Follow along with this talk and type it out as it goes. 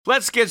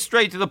Let's get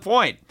straight to the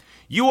point.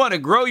 You want to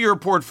grow your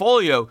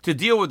portfolio to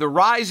deal with the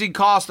rising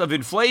cost of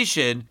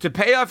inflation, to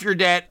pay off your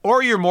debt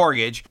or your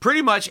mortgage,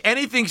 pretty much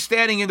anything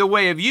standing in the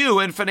way of you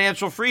and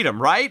financial freedom,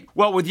 right?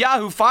 Well, with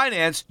Yahoo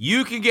Finance,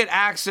 you can get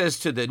access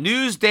to the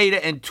news,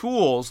 data, and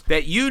tools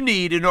that you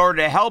need in order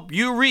to help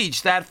you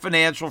reach that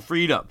financial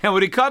freedom. And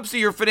when it comes to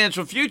your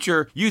financial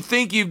future, you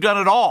think you've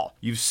done it all.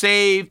 You've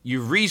saved,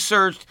 you've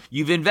researched,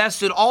 you've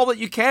invested all that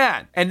you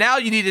can. And now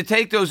you need to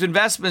take those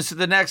investments to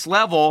the next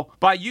level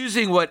by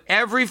using what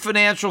every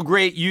financial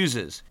great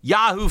uses.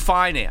 Yahoo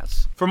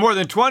Finance. For more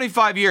than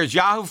 25 years,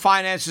 Yahoo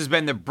Finance has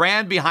been the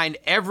brand behind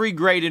every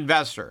great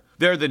investor.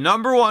 They're the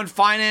 #1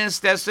 finance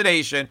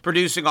destination,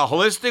 producing a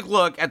holistic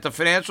look at the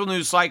financial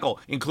news cycle,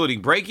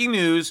 including breaking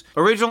news,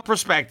 original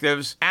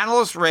perspectives,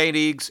 analyst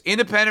ratings,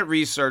 independent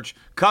research,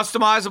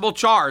 customizable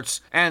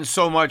charts, and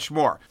so much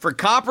more. For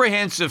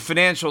comprehensive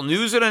financial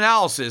news and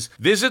analysis,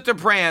 visit the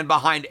brand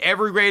behind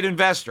every great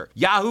investor,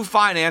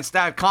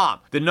 yahoofinance.com,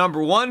 the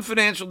 #1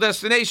 financial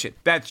destination.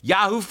 That's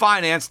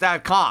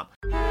yahoofinance.com.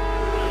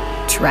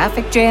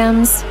 Traffic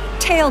jams,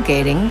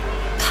 tailgating,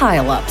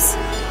 pileups.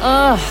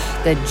 Ugh,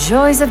 the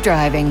joys of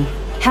driving.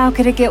 How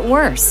could it get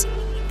worse?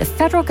 The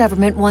federal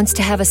government wants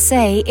to have a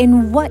say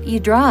in what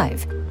you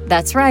drive.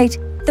 That's right.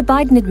 The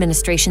Biden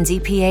administration's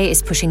EPA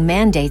is pushing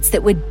mandates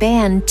that would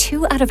ban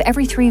 2 out of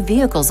every 3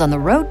 vehicles on the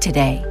road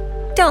today.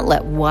 Don't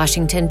let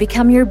Washington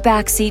become your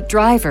backseat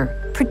driver.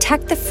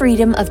 Protect the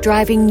freedom of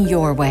driving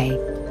your way.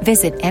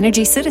 Visit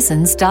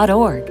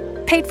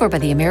EnergyCitizens.org. Paid for by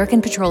the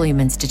American Petroleum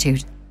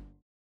Institute.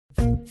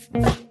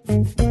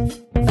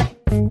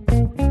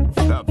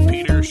 The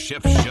Peter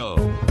Schiff Show.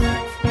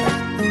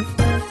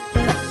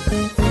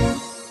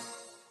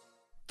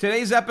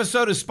 Today's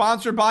episode is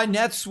sponsored by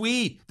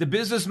NetSuite, the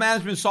business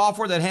management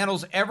software that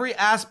handles every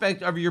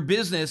aspect of your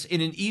business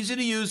in an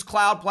easy-to-use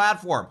cloud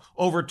platform.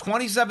 Over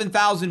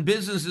 27,000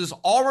 businesses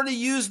already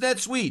use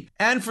NetSuite.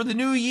 And for the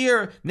new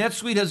year,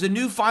 NetSuite has a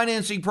new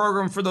financing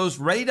program for those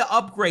ready to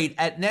upgrade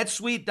at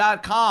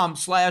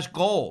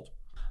netsuite.com/gold.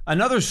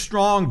 Another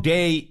strong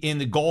day in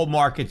the gold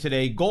market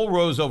today. Gold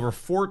rose over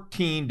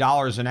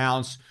 $14 an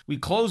ounce. We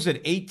closed at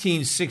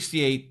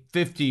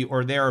 $1868.50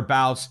 or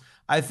thereabouts.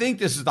 I think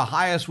this is the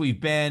highest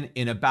we've been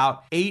in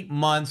about 8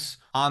 months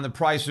on the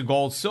price of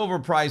gold. Silver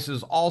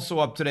prices also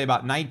up today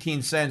about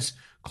 19 cents,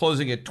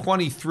 closing at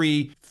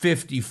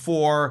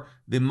 $23.54.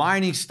 The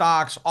mining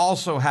stocks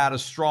also had a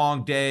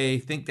strong day. I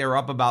think they were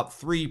up about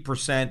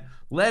 3%,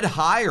 led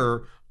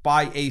higher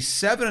by a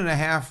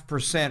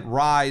 7.5%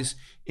 rise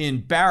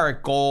in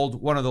Barrick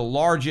Gold, one of the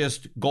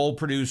largest gold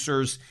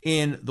producers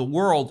in the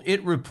world.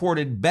 It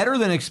reported better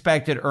than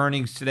expected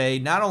earnings today.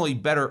 Not only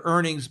better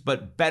earnings,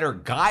 but better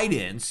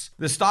guidance.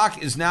 The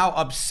stock is now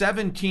up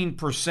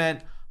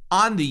 17%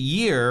 on the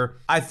year.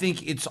 I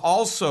think it's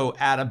also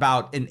at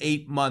about an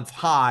 8-month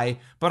high,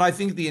 but I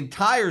think the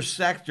entire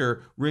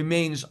sector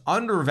remains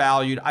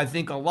undervalued. I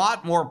think a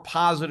lot more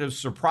positive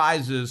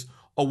surprises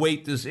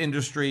await this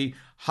industry.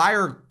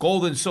 Higher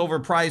gold and silver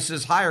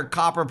prices, higher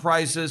copper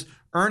prices.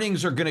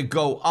 Earnings are going to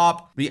go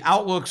up. The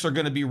outlooks are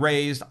going to be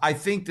raised. I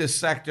think this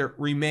sector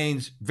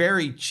remains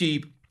very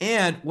cheap.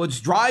 And what's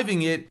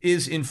driving it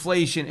is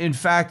inflation. In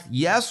fact,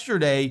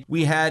 yesterday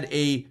we had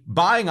a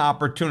buying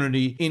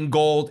opportunity in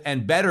gold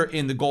and better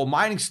in the gold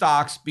mining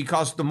stocks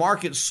because the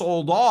market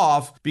sold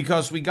off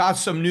because we got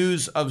some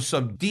news of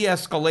some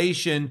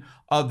de-escalation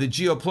of the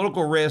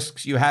geopolitical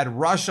risks. You had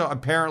Russia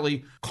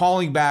apparently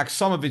calling back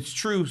some of its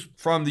troops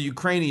from the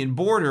Ukrainian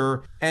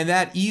border, and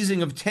that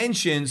easing of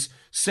tensions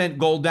sent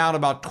gold down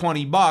about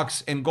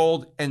 $20, and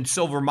gold and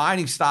silver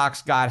mining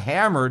stocks got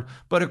hammered.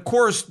 But of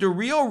course, the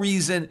real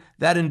reason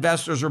that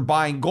investors are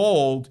buying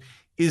gold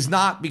is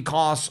not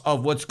because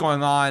of what's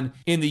going on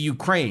in the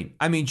Ukraine.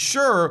 I mean,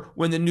 sure,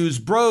 when the news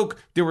broke,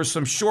 there was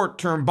some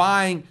short-term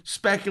buying.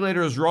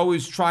 Speculators are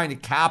always trying to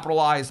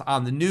capitalize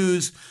on the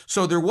news.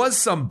 So there was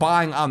some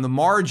buying on the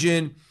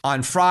margin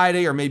on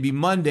Friday or maybe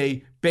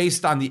Monday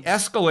based on the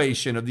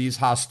escalation of these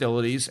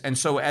hostilities. And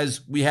so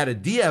as we had a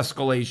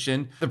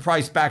de-escalation, the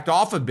price backed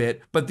off a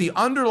bit. But the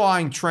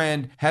underlying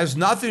trend has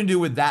nothing to do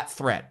with that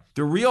threat.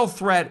 The real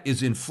threat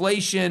is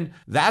inflation.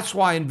 That's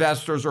why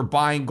investors are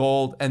buying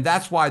gold, and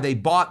that's why they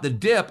bought the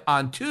dip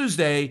on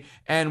Tuesday,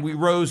 and we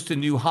rose to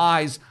new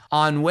highs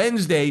on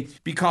Wednesday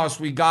because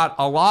we got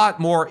a lot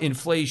more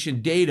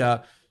inflation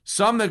data.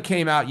 Some that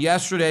came out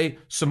yesterday,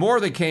 some more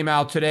that came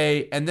out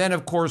today, and then,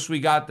 of course, we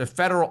got the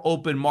Federal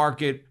Open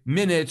Market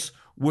minutes,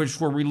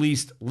 which were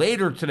released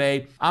later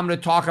today. I'm going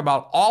to talk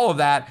about all of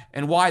that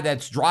and why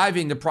that's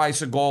driving the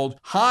price of gold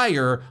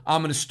higher.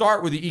 I'm going to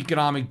start with the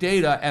economic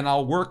data, and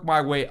I'll work my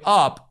way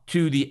up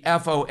to the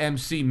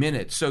FOMC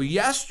minutes. So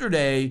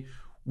yesterday,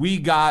 we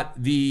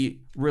got the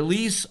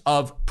release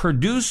of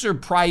producer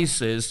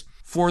prices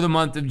for the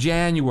month of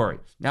January.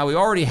 Now, we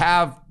already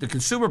have the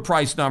consumer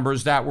price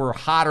numbers that were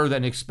hotter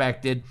than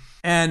expected,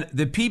 and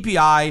the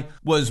PPI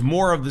was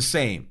more of the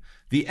same.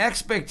 The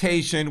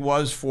expectation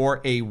was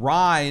for a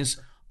rise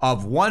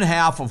of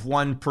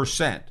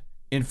 0.5%.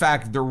 In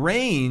fact, the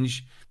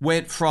range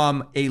went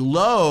from a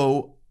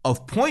low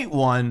of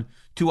 0.1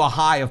 to to a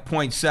high of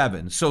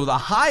 0.7. So the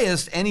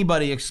highest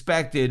anybody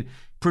expected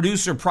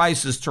producer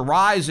prices to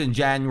rise in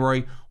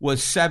January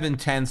was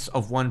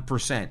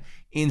 0.7%.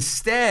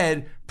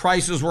 Instead,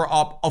 prices were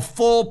up a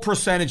full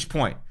percentage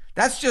point.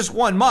 That's just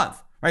 1 month,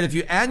 right? If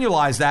you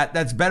annualize that,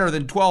 that's better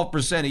than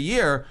 12% a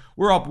year.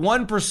 We're up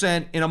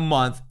 1% in a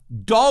month,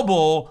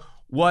 double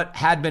what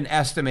had been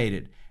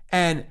estimated.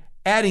 And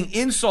adding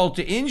insult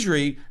to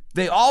injury,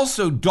 they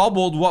also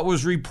doubled what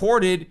was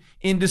reported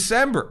in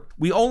December.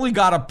 We only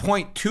got a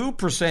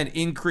 0.2%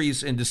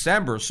 increase in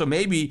December, so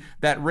maybe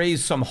that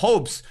raised some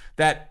hopes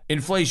that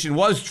inflation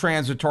was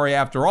transitory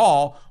after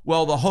all.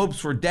 Well, the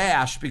hopes were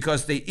dashed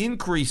because they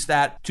increased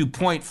that to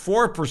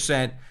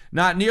 0.4%,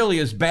 not nearly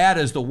as bad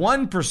as the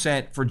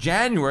 1% for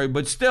January,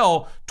 but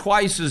still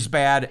twice as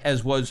bad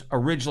as was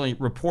originally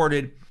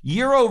reported.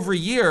 Year over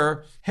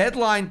year,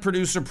 headline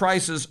producer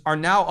prices are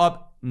now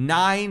up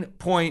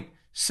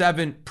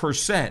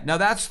 9.7%. Now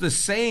that's the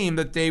same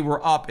that they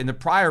were up in the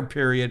prior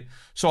period,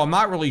 so I'm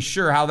not really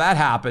sure how that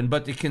happened,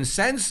 but the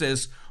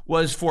consensus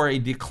was for a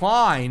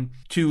decline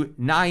to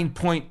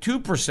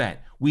 9.2%.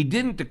 We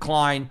didn't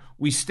decline,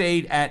 we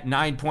stayed at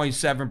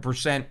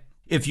 9.7%.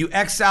 If you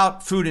X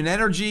out food and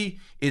energy,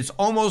 it's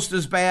almost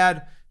as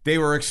bad. They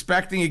were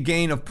expecting a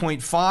gain of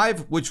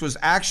 0.5, which was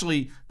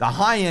actually the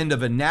high end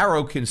of a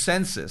narrow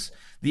consensus.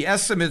 The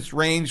estimates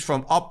range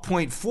from up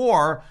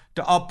 0.4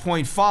 to up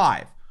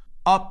 0.5.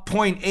 Up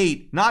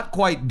 0.8, not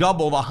quite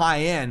double the high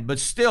end, but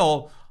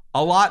still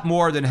a lot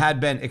more than had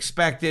been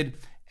expected.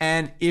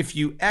 And if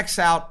you X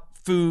out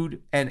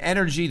food and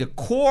energy, the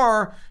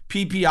core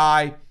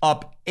PPI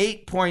up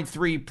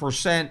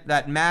 8.3%.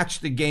 That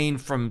matched the gain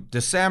from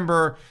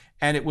December,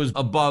 and it was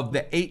above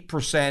the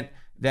 8%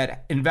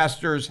 that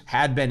investors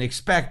had been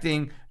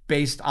expecting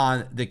based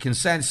on the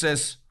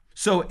consensus.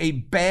 So a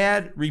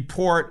bad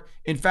report.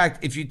 In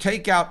fact, if you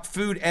take out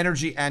food,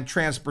 energy, and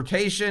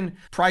transportation,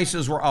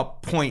 prices were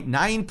up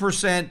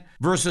 0.9%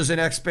 versus an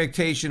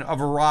expectation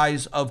of a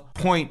rise of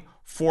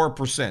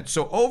 0.4%.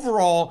 So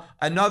overall,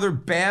 another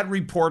bad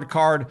report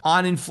card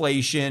on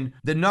inflation.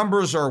 The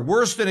numbers are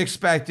worse than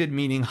expected,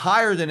 meaning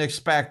higher than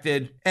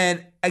expected.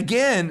 And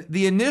again,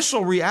 the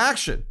initial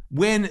reaction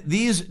when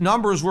these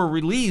numbers were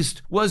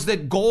released was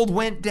that gold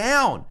went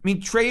down. I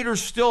mean, traders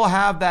still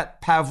have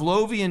that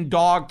Pavlovian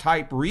dog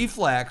type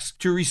reflex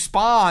to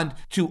respond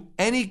to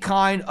any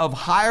kind of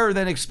higher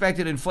than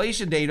expected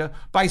inflation data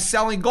by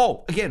selling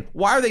gold. Again,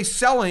 why are they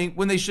selling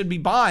when they should be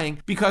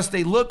buying? Because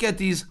they look at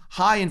these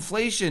high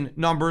inflation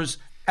numbers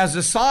as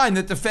a sign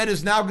that the Fed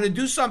is now going to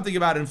do something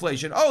about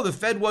inflation. Oh, the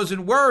Fed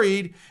wasn't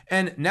worried,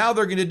 and now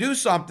they're going to do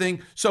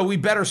something, so we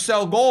better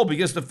sell gold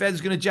because the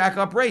Fed's going to jack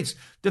up rates.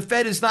 The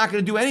Fed is not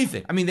going to do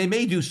anything. I mean, they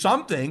may do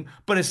something,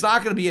 but it's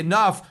not going to be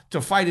enough to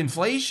fight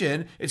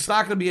inflation. It's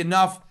not going to be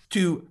enough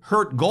to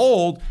hurt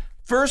gold.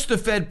 First, the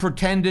Fed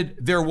pretended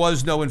there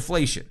was no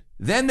inflation.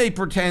 Then they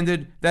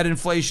pretended that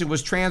inflation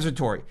was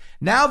transitory.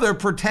 Now they're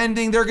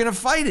pretending they're going to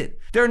fight it.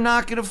 They're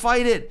not going to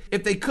fight it.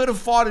 If they could have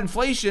fought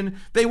inflation,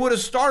 they would have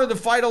started the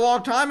fight a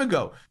long time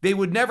ago. They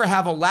would never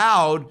have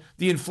allowed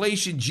the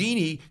inflation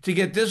genie to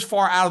get this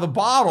far out of the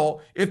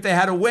bottle if they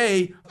had a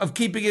way of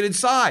keeping it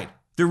inside.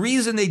 The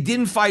reason they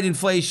didn't fight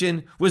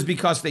inflation was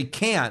because they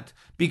can't,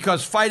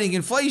 because fighting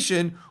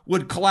inflation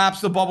would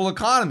collapse the bubble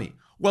economy.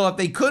 Well, if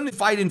they couldn't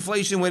fight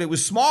inflation when it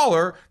was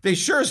smaller, they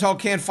sure as hell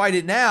can't fight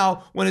it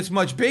now when it's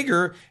much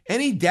bigger.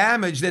 Any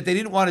damage that they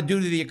didn't want to do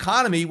to the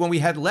economy when we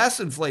had less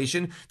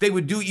inflation, they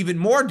would do even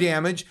more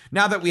damage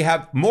now that we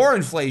have more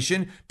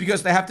inflation,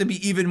 because they have to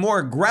be even more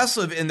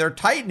aggressive in their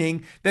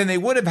tightening than they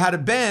would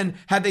have been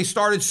had they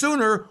started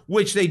sooner,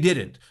 which they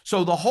didn't.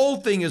 So the whole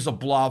thing is a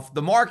bluff.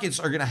 The markets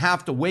are going to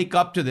have to wake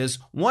up to this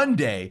one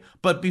day.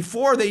 But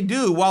before they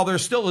do, while they're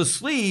still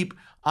asleep,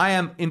 I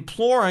am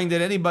imploring that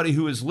anybody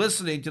who is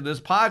listening to this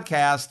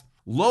podcast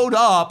load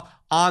up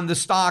on the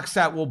stocks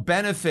that will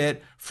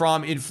benefit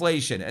from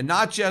inflation, and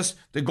not just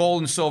the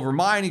gold and silver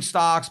mining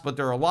stocks, but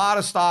there are a lot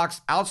of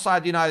stocks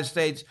outside the United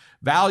States,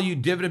 value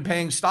dividend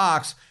paying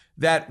stocks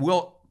that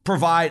will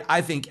provide,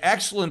 I think,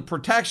 excellent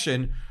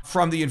protection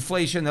from the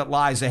inflation that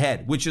lies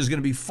ahead, which is going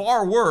to be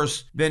far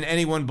worse than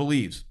anyone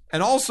believes.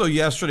 And also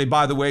yesterday,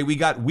 by the way, we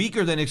got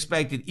weaker than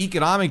expected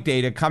economic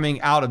data coming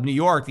out of New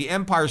York. The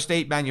Empire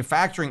State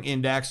Manufacturing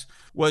Index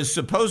was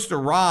supposed to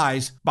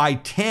rise by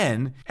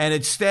 10, and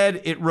instead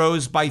it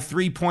rose by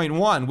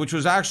 3.1, which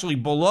was actually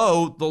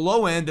below the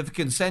low end of the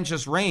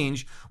consensus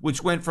range,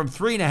 which went from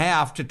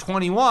 3.5 to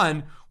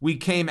 21. We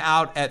came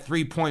out at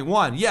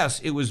 3.1. Yes,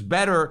 it was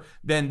better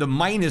than the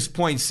minus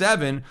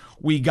 0.7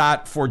 we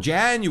got for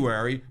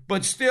January,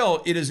 but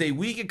still, it is a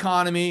weak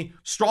economy,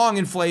 strong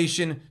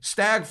inflation,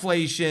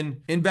 stagflation.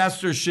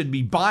 Investors should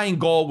be buying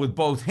gold with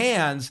both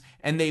hands,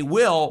 and they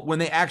will when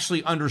they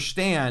actually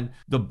understand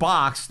the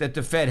box that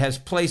the Fed has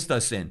placed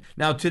us in.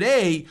 Now,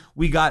 today,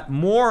 we got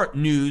more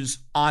news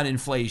on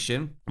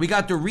inflation. We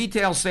got the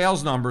retail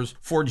sales numbers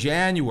for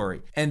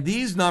January, and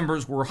these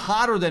numbers were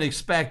hotter than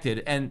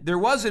expected, and there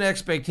was an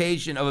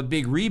expectation of a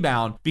big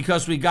rebound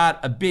because we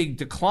got a big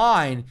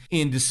decline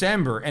in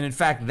December, and in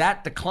fact, that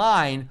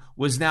decline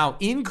was now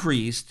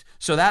increased.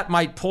 So that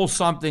might pull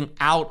something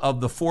out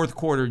of the fourth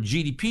quarter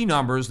GDP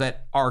numbers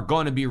that are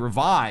going to be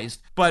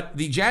revised. But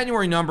the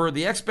January number,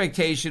 the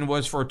expectation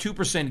was for a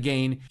 2%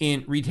 gain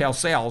in retail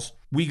sales.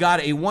 We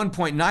got a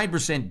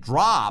 1.9%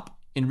 drop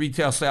in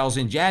retail sales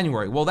in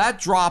January. Well, that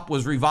drop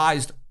was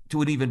revised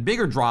to an even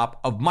bigger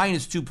drop of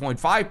minus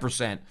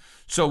 2.5%.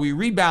 So we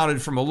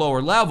rebounded from a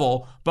lower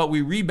level, but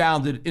we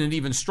rebounded in an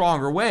even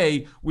stronger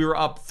way. We were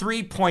up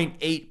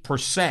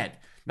 3.8%.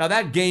 Now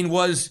that gain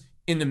was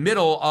in the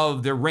middle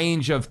of the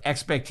range of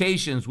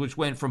expectations, which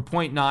went from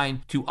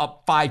 0.9 to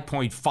up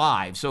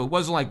 5.5. So it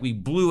wasn't like we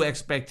blew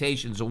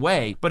expectations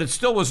away, but it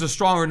still was a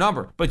stronger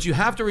number. But you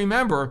have to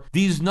remember,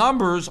 these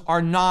numbers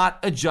are not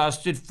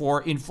adjusted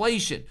for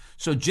inflation.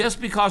 So just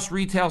because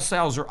retail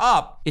sales are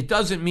up, it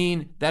doesn't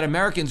mean that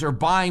Americans are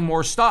buying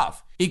more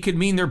stuff. It could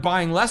mean they're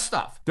buying less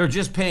stuff. They're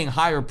just paying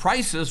higher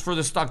prices for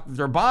the stuff that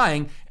they're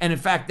buying. And in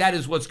fact, that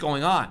is what's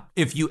going on.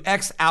 If you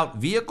X out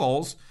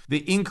vehicles, the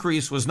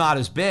increase was not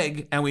as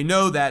big. And we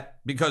know that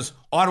because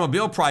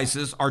automobile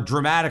prices are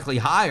dramatically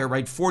higher,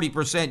 right?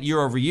 40% year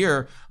over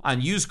year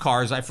on used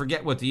cars. I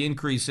forget what the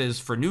increase is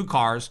for new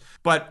cars.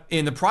 But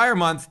in the prior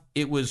month,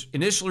 it was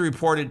initially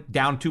reported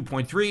down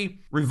 2.3,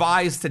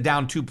 revised to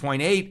down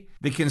 2.8.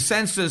 The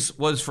consensus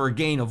was for a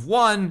gain of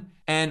 1,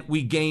 and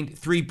we gained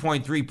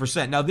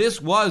 3.3%. Now,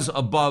 this was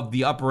above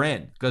the upper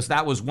end because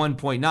that was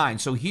 1.9.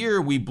 So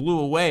here we blew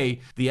away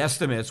the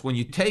estimates. When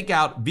you take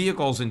out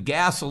vehicles and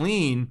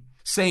gasoline,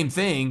 same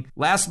thing.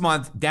 Last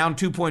month, down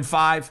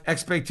 2.5.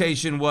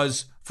 Expectation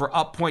was for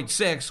up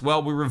 0.6.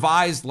 Well, we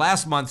revised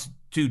last month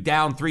to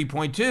down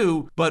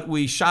 3.2, but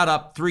we shot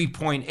up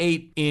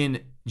 3.8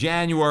 in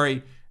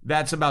January.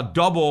 That's about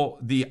double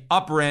the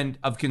upper end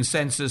of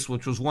consensus,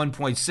 which was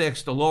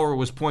 1.6. The lower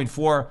was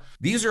 0.4.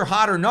 These are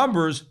hotter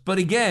numbers, but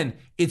again,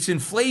 it's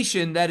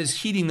inflation that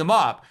is heating them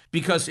up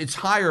because it's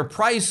higher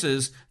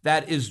prices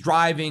that is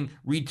driving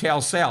retail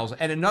sales.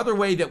 And another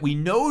way that we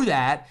know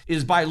that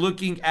is by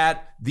looking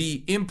at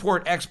the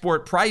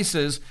import-export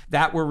prices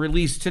that were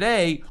released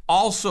today,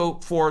 also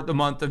for the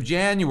month of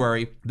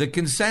January. The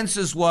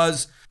consensus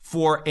was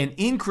for an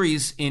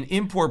increase in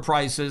import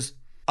prices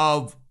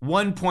of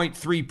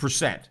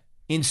 1.3%.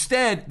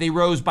 Instead, they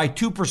rose by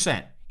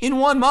 2% in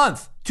 1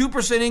 month.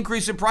 2%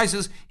 increase in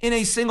prices in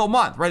a single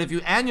month, right? If you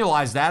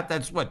annualize that,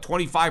 that's what,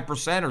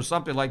 25% or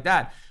something like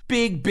that.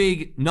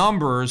 Big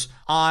numbers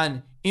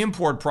on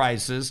import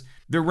prices.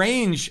 The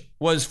range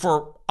was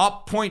for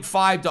up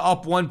 0.5 to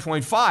up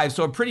 1.5,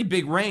 so a pretty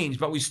big range,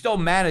 but we still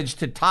managed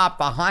to top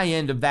the high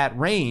end of that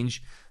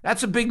range.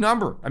 That's a big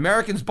number.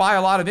 Americans buy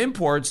a lot of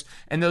imports,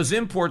 and those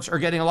imports are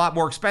getting a lot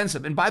more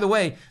expensive. And by the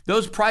way,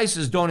 those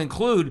prices don't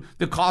include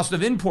the cost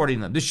of importing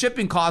them. The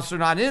shipping costs are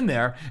not in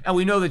there, and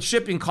we know that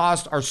shipping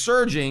costs are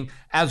surging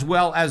as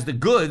well as the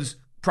goods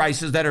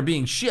prices that are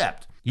being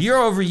shipped. Year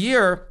over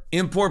year,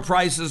 import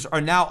prices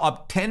are now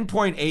up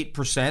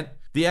 10.8%.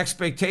 The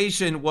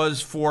expectation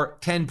was for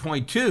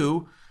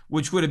 10.2,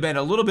 which would have been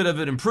a little bit of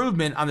an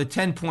improvement on the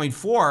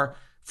 10.4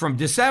 from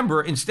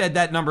December. Instead,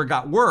 that number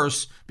got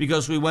worse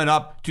because we went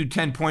up to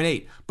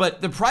 10.8.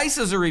 But the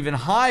prices are even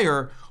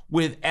higher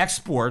with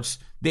exports.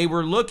 They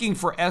were looking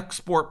for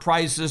export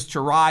prices to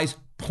rise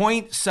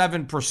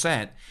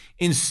 0.7%.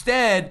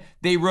 Instead,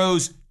 they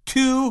rose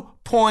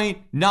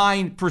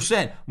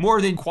 2.9%,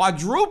 more than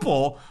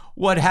quadruple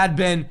what had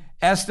been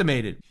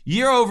estimated.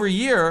 Year over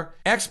year,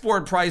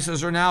 export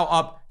prices are now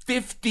up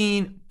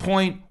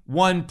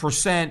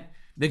 15.1%.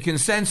 The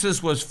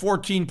consensus was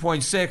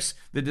 14.6.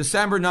 The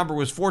December number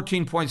was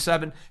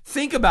 14.7.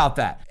 Think about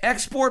that.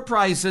 Export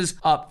prices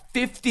up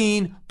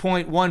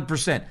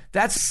 15.1%.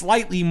 That's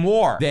slightly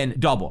more than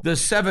double the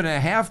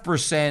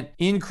 7.5%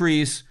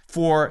 increase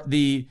for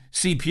the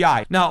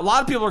CPI. Now, a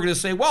lot of people are going to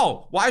say,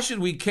 well, why should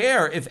we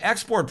care if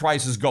export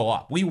prices go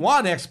up? We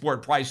want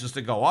export prices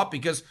to go up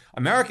because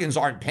Americans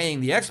aren't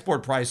paying the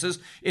export prices.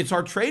 It's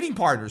our trading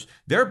partners.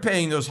 They're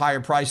paying those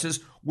higher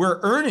prices. We're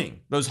earning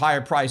those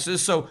higher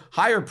prices. So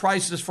higher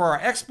prices for our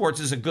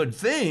exports is a good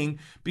thing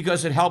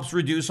because it helps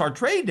reduce our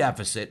trade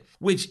deficit,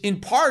 which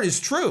in part is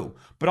true.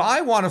 But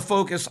I want to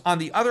focus on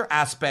the other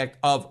aspect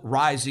of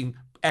rising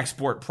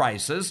export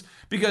prices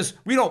because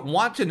we don't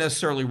want to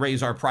necessarily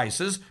raise our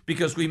prices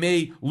because we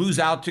may lose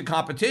out to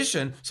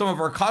competition. Some of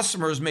our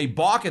customers may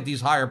balk at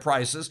these higher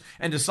prices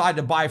and decide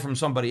to buy from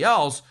somebody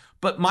else.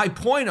 But my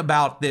point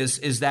about this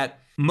is that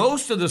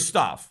most of the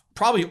stuff,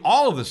 probably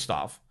all of the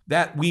stuff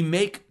that we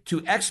make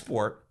to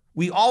export,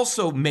 we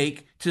also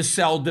make to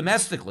sell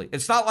domestically.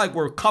 It's not like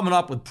we're coming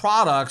up with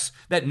products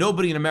that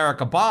nobody in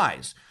America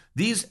buys.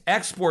 These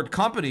export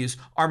companies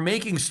are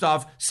making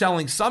stuff,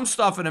 selling some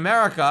stuff in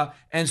America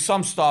and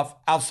some stuff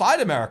outside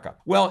America.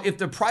 Well, if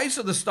the price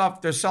of the stuff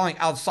they're selling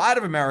outside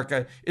of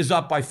America is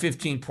up by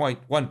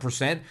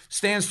 15.1%,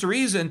 stands to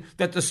reason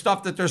that the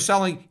stuff that they're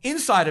selling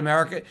inside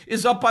America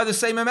is up by the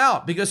same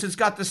amount because it's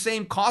got the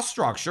same cost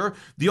structure.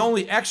 The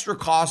only extra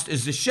cost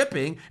is the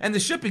shipping, and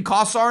the shipping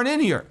costs aren't in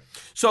here.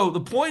 So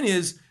the point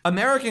is,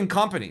 American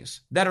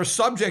companies that are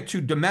subject to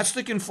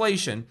domestic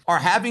inflation are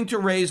having to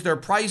raise their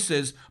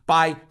prices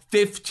by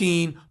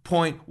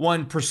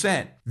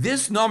 15.1%.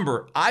 This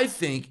number, I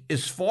think,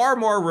 is far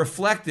more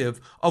reflective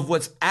of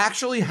what's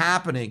actually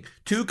happening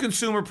to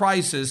consumer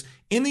prices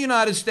in the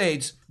United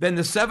States than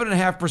the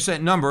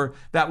 7.5% number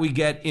that we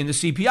get in the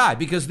CPI,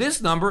 because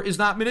this number is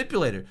not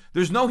manipulated.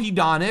 There's no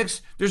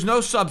hedonics, there's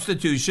no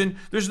substitution,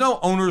 there's no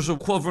owner's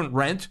equivalent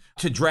rent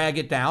to drag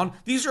it down.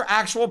 These are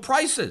actual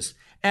prices.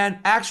 And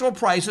actual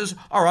prices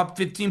are up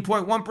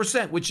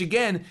 15.1%, which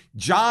again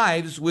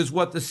jives with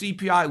what the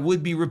CPI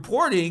would be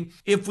reporting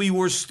if we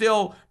were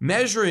still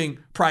measuring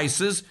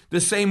prices the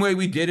same way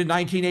we did in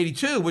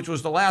 1982, which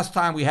was the last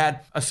time we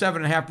had a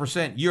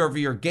 7.5%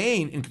 year-over-year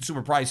gain in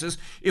consumer prices.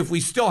 If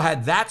we still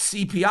had that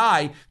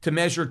CPI to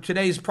measure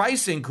today's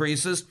price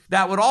increases,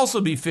 that would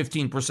also be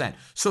 15%.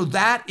 So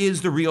that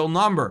is the real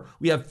number.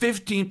 We have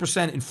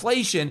 15%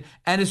 inflation,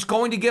 and it's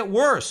going to get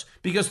worse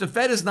because the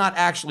Fed is not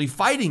actually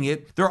fighting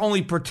it. They're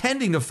only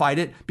pretending to fight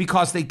it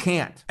because they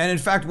can't. And in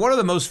fact, one of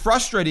the most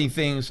frustrating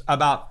things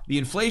about the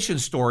inflation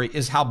story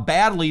is how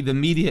badly the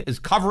media is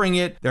covering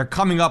it. They're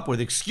coming up with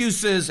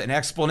excuses and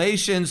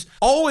explanations,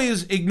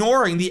 always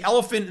ignoring the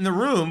elephant in the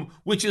room,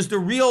 which is the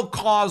real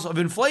cause of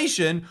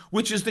inflation,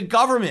 which is the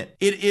government.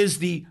 It is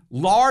the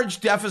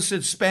large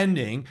deficit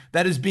spending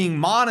that is being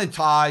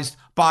monetized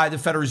by the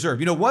Federal Reserve.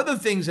 You know, one of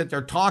the things that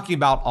they're talking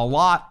about a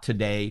lot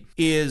today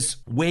is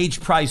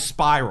wage price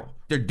spiral.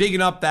 They're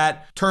digging up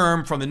that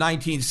term from the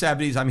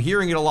 1970s. I'm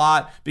hearing it a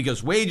lot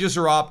because wages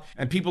are up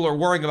and people are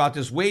worrying about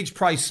this wage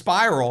price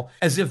spiral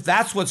as if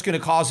that's what's going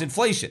to cause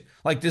inflation.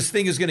 Like this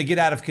thing is going to get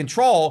out of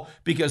control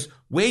because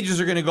wages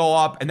are going to go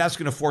up and that's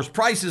going to force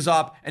prices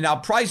up. And now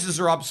prices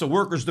are up, so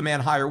workers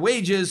demand higher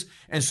wages.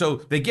 And so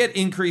they get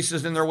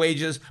increases in their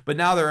wages, but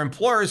now their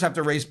employers have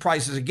to raise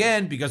prices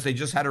again because they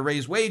just had to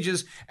raise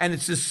wages. And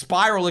it's this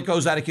spiral that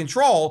goes out of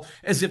control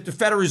as if the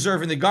Federal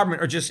Reserve and the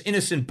government are just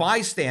innocent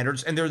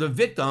bystanders and they're the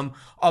victim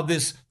of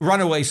this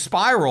runaway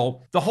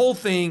spiral. The whole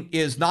thing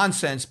is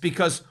nonsense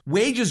because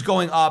wages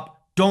going up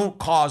don't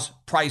cause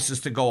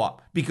prices to go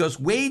up because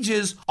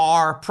wages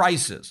are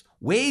prices.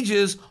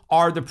 Wages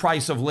are the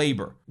price of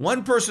labor.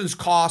 One person's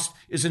cost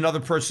is another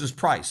person's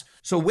price.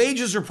 So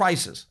wages are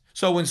prices.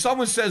 So when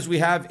someone says we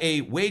have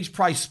a wage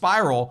price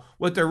spiral,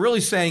 what they're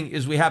really saying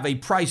is we have a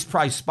price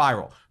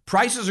spiral.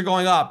 Prices are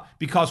going up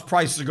because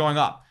prices are going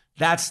up.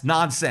 That's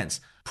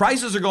nonsense.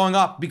 Prices are going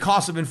up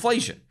because of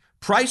inflation.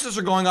 Prices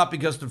are going up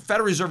because the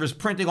Federal Reserve is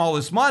printing all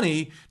this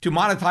money to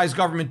monetize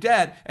government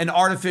debt and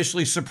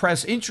artificially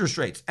suppress interest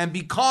rates. And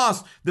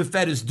because the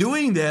Fed is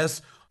doing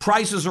this,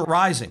 prices are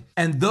rising.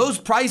 And those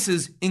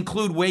prices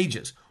include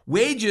wages.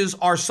 Wages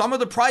are some of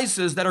the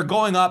prices that are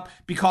going up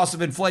because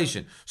of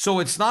inflation. So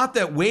it's not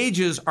that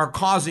wages are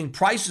causing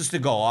prices to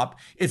go up.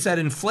 It's that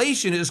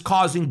inflation is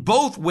causing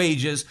both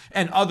wages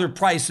and other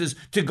prices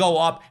to go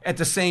up at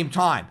the same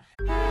time.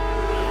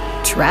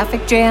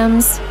 Traffic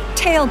jams,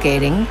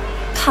 tailgating,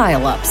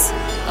 pile-ups.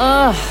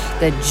 Ugh,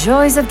 the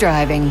joys of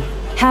driving.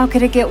 How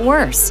could it get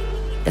worse?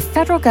 The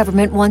federal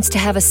government wants to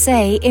have a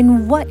say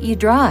in what you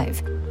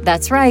drive.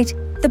 That's right.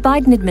 The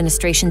Biden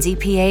administration's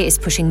EPA is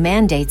pushing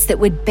mandates that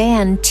would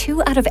ban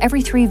 2 out of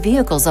every 3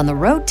 vehicles on the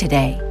road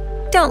today.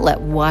 Don't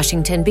let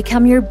Washington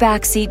become your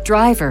backseat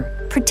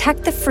driver.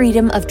 Protect the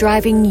freedom of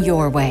driving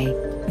your way.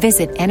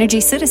 Visit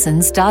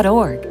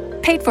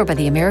EnergyCitizens.org. Paid for by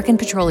the American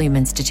Petroleum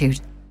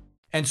Institute.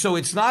 And so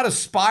it's not a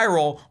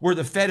spiral where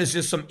the Fed is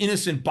just some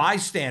innocent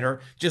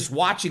bystander just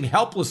watching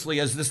helplessly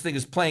as this thing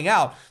is playing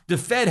out. The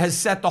Fed has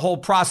set the whole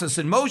process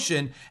in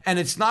motion, and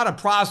it's not a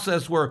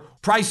process where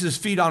prices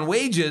feed on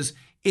wages.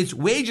 It's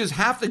wages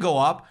have to go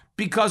up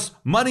because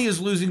money is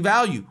losing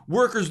value.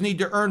 Workers need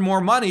to earn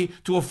more money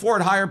to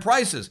afford higher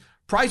prices.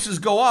 Prices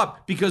go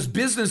up because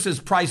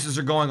businesses' prices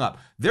are going up.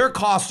 Their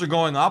costs are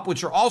going up,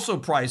 which are also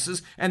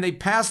prices, and they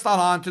pass that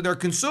on to their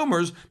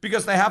consumers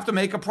because they have to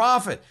make a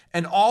profit.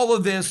 And all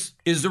of this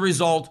is the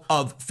result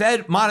of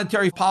Fed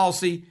monetary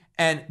policy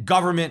and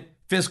government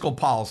fiscal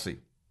policy.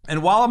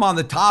 And while I'm on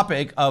the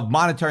topic of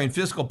monetary and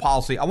fiscal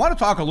policy, I want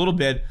to talk a little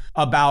bit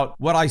about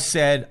what I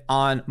said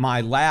on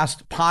my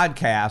last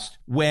podcast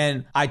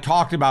when I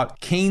talked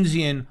about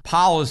Keynesian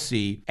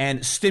policy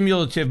and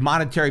stimulative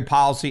monetary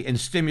policy and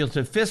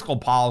stimulative fiscal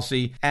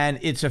policy and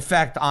its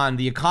effect on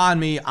the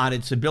economy, on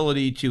its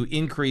ability to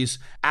increase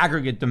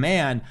aggregate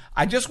demand.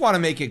 I just want to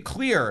make it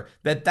clear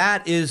that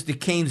that is the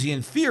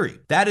Keynesian theory.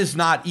 That is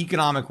not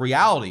economic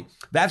reality.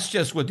 That's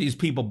just what these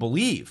people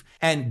believe.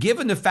 And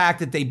given the fact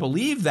that they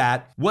believe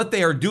that, what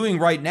they are doing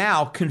right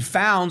now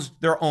confounds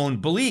their own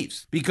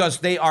beliefs because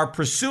they are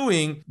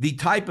pursuing the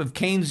type of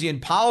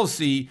Keynesian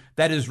policy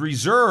that is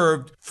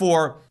reserved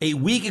for a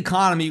weak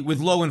economy with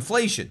low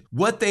inflation.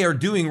 What they are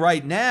doing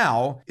right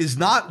now is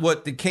not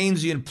what the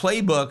Keynesian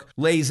playbook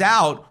lays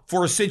out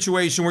for a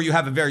situation where you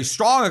have a very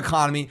strong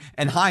economy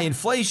and high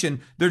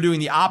inflation. They're doing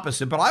the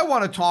opposite. But I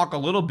want to talk a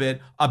little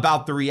bit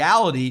about the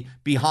reality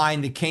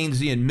behind the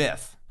Keynesian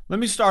myth. Let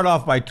me start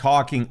off by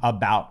talking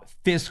about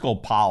fiscal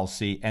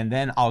policy, and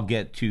then I'll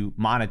get to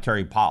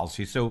monetary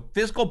policy. So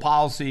fiscal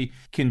policy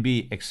can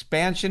be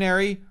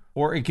expansionary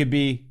or it could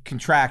be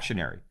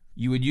contractionary.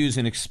 You would use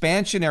an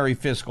expansionary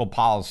fiscal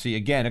policy,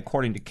 again,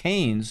 according to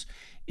Keynes,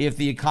 if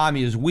the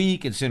economy is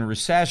weak, it's in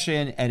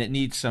recession, and it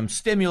needs some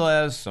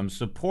stimulus, some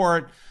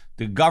support,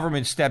 the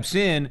government steps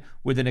in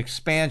with an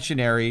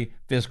expansionary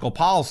fiscal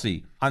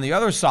policy. On the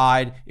other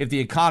side, if the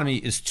economy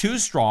is too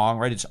strong,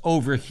 right, it's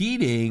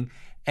overheating,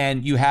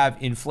 and you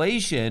have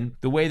inflation,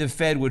 the way the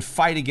Fed would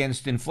fight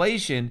against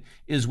inflation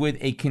is with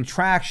a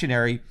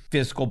contractionary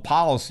fiscal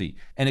policy.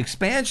 An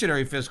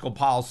expansionary fiscal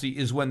policy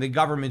is when the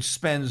government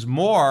spends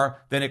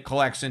more than it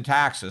collects in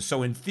taxes.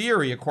 So in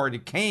theory, according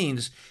to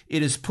Keynes,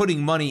 it is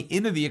putting money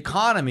into the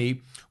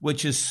economy,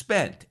 which is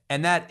spent.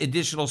 And that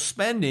additional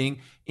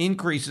spending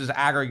increases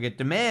aggregate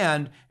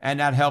demand,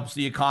 and that helps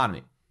the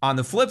economy. On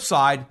the flip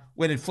side,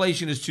 when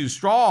inflation is too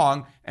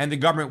strong and the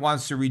government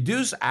wants to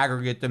reduce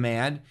aggregate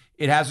demand,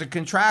 it has a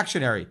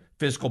contractionary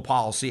fiscal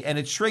policy and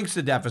it shrinks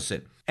the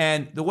deficit.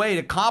 And the way it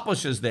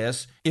accomplishes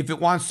this, if it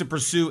wants to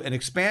pursue an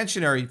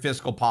expansionary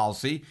fiscal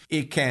policy,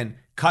 it can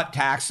cut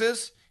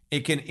taxes,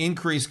 it can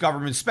increase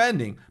government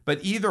spending. But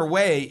either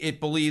way, it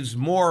believes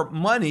more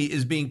money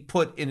is being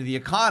put into the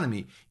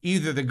economy.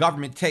 Either the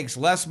government takes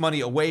less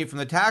money away from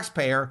the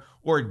taxpayer,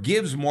 or it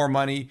gives more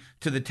money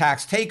to the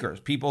tax takers,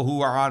 people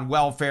who are on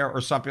welfare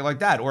or something like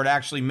that, or it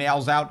actually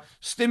mails out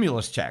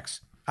stimulus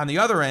checks. On the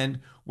other end,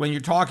 when you're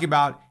talking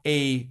about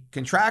a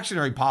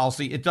contractionary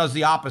policy, it does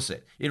the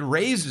opposite. It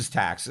raises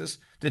taxes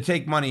to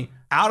take money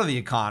out of the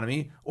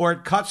economy, or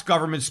it cuts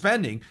government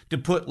spending to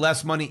put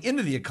less money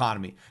into the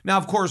economy. Now,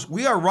 of course,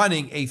 we are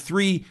running a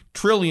 $3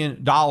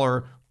 trillion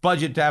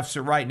budget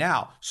deficit right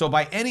now. So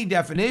by any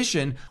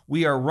definition,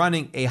 we are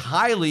running a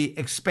highly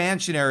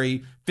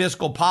expansionary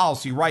fiscal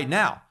policy right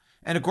now.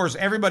 And of course,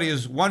 everybody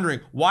is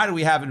wondering, why do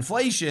we have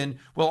inflation?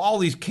 Well, all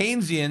these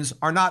Keynesians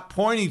are not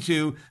pointing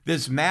to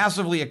this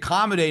massively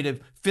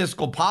accommodative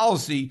fiscal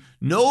policy.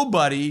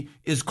 Nobody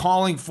is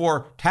calling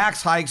for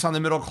tax hikes on the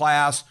middle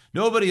class.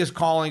 Nobody is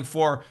calling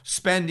for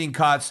spending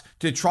cuts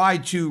to try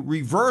to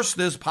reverse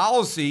this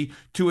policy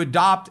to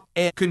adopt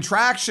a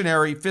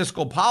contractionary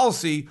fiscal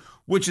policy,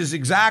 which is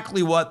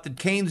exactly what the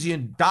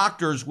Keynesian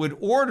doctors would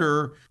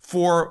order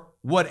for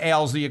what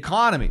ails the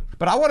economy.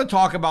 But I want to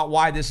talk about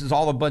why this is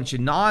all a bunch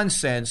of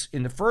nonsense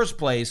in the first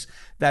place,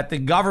 that the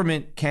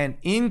government can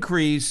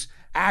increase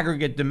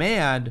aggregate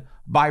demand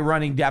by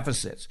running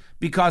deficits,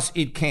 because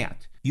it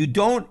can't. You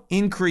don't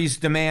increase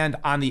demand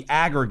on the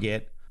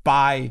aggregate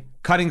by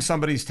cutting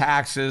somebody's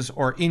taxes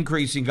or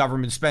increasing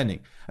government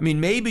spending. I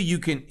mean, maybe you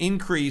can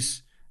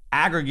increase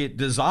aggregate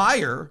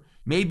desire.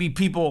 Maybe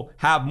people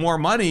have more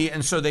money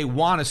and so they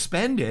want to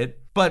spend it,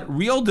 but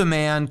real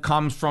demand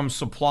comes from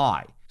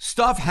supply.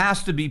 Stuff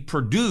has to be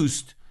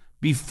produced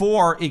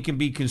before it can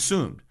be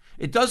consumed.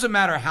 It doesn't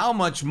matter how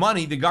much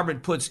money the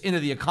government puts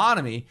into the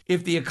economy.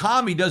 If the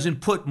economy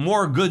doesn't put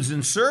more goods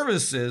and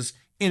services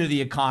into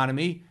the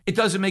economy, it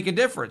doesn't make a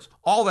difference.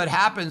 All that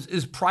happens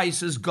is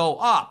prices go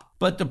up.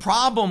 But the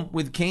problem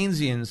with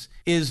Keynesians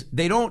is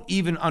they don't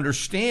even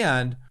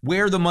understand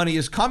where the money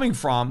is coming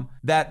from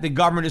that the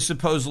government is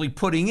supposedly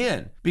putting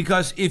in.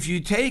 Because if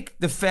you take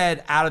the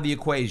Fed out of the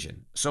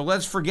equation, so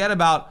let's forget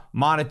about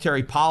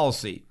monetary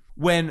policy.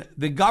 When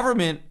the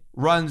government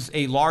runs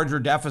a larger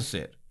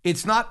deficit,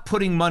 it's not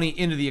putting money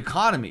into the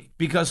economy,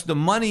 because the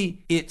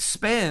money it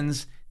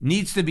spends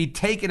needs to be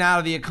taken out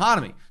of the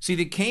economy. See,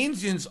 the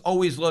Keynesians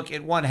always look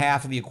at one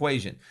half of the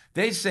equation.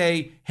 They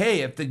say,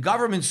 hey, if the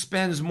government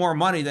spends more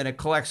money than it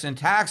collects in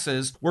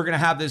taxes, we're going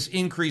to have this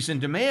increase in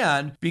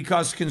demand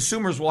because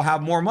consumers will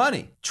have more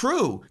money.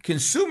 True,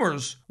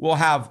 consumers will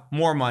have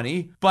more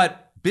money,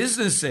 but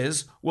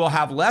businesses will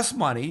have less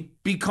money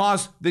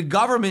because the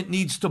government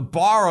needs to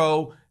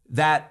borrow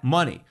that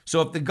money.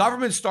 So if the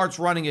government starts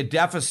running a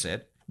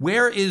deficit,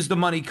 where is the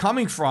money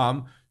coming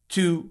from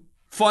to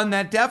fund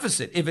that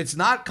deficit? If it's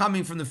not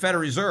coming from the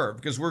Federal Reserve,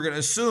 because we're going to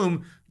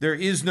assume there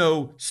is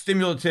no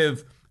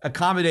stimulative,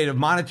 accommodative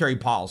monetary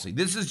policy.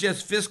 This is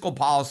just fiscal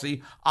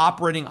policy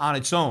operating on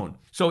its own.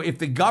 So if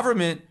the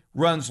government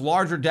runs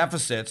larger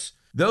deficits,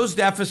 those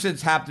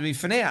deficits have to be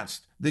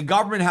financed. The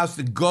government has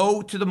to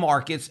go to the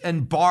markets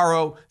and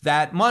borrow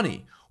that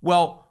money.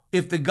 Well,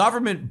 if the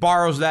government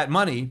borrows that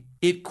money,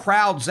 it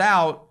crowds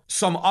out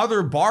some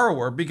other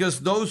borrower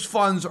because those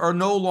funds are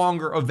no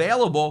longer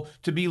available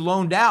to be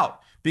loaned out,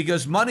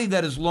 because money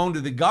that is loaned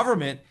to the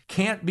government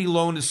can't be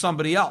loaned to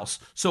somebody else.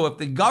 So if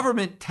the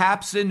government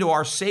taps into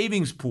our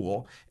savings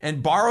pool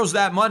and borrows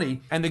that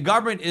money, and the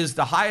government is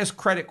the highest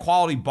credit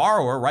quality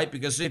borrower, right,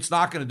 because it's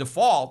not going to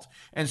default,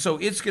 and so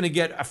it's going to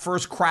get a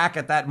first crack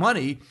at that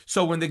money.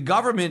 So when the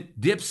government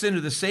dips into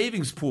the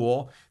savings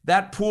pool,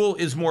 that pool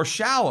is more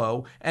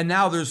shallow, and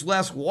now there's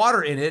less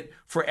water in it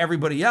for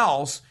everybody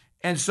else.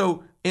 And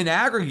so in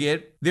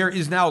aggregate, there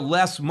is now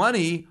less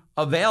money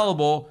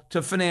available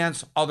to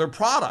finance other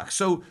products.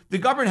 So the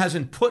government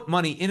hasn't put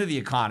money into the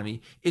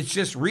economy. It's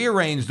just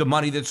rearranged the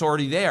money that's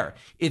already there.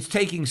 It's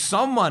taking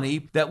some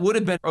money that would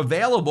have been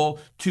available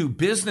to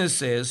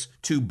businesses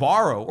to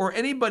borrow, or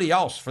anybody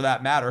else for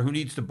that matter who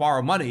needs to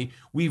borrow money.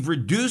 We've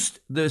reduced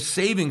the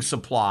savings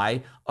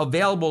supply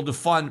available to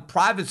fund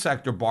private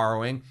sector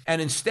borrowing,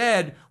 and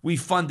instead we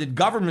funded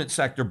government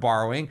sector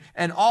borrowing,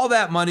 and all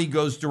that money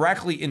goes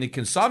directly into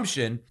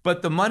consumption,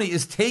 but the money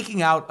is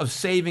taking out of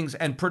savings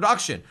and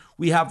production.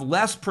 We have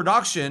less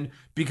production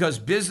because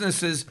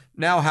businesses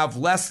now have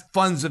less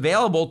funds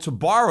available to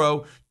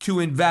borrow to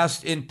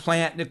invest in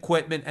plant and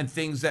equipment and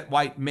things that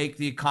might make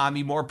the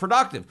economy more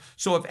productive.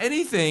 So if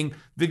anything,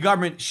 the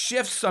government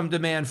shifts some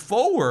demand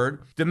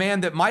forward,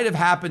 demand that might have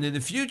happened in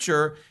the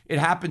future, it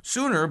happened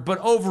sooner, but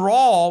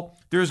overall,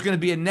 there's going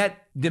to be a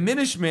net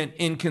diminishment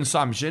in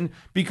consumption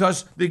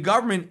because the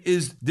government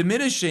is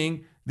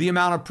diminishing the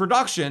amount of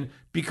production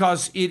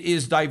because it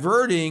is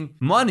diverting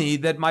money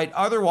that might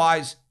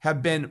otherwise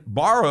have been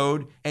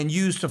borrowed and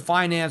used to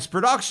finance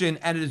production,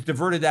 and it has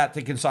diverted that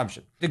to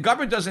consumption. The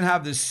government doesn't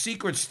have this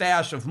secret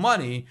stash of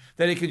money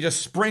that it can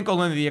just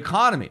sprinkle into the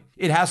economy.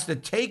 It has to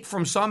take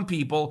from some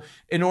people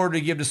in order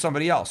to give to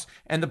somebody else.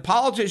 And the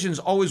politicians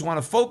always want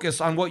to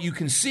focus on what you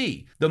can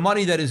see, the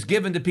money that is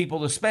given to people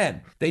to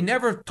spend. They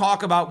never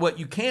talk about what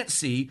you can't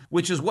see,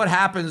 which is what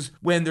happens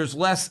when there's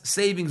less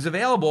savings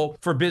available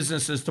for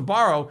businesses to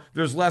borrow,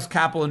 there's less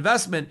capital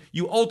investment,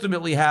 you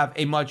ultimately have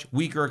a much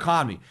weaker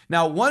economy.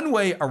 Now, one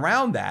way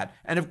around that,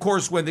 and of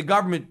course, when the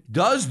government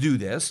does do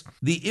this,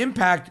 the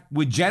impact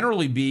would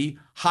generally be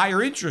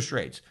higher interest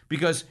rates.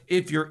 Because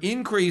if you're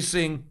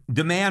increasing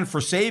demand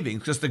for savings,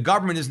 because the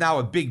government is now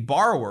a big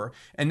borrower,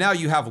 and now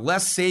you have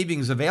less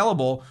savings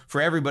available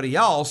for everybody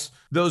else,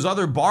 those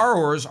other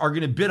borrowers are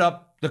going to bid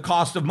up the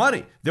cost of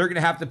money. They're going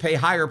to have to pay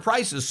higher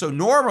prices. So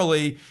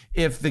normally,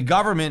 if the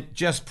government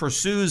just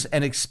pursues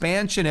an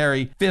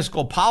expansionary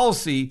fiscal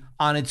policy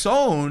on its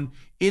own,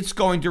 it's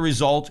going to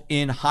result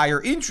in higher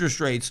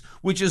interest rates,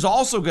 which is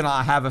also going to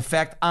have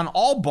effect on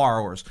all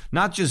borrowers,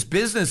 not just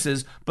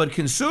businesses, but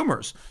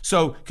consumers.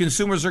 So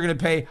consumers are going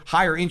to pay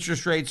higher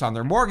interest rates on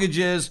their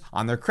mortgages,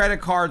 on their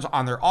credit cards,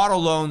 on their auto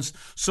loans.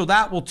 So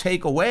that will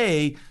take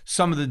away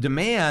some of the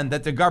demand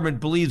that the government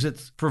believes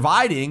it's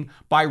providing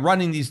by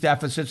running these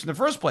deficits in the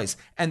first place.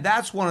 And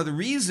that's one of the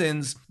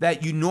reasons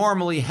that you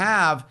normally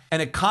have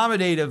an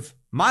accommodative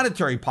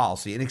monetary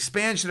policy, an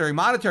expansionary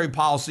monetary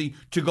policy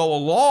to go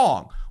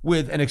along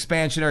with an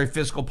expansionary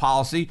fiscal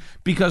policy,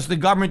 because the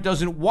government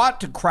doesn't want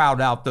to crowd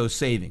out those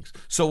savings.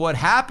 So what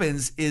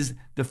happens is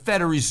the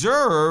Federal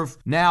Reserve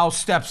now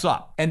steps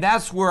up. And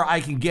that's where I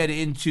can get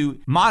into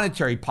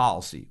monetary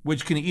policy,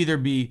 which can either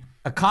be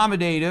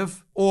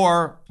accommodative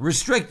or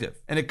restrictive.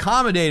 An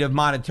accommodative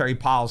monetary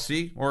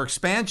policy or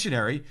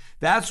expansionary,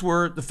 that's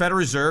where the Federal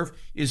Reserve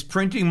is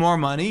printing more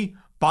money,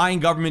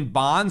 buying government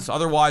bonds,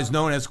 otherwise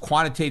known as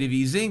quantitative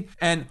easing,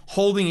 and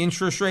holding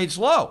interest rates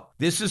low.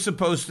 This is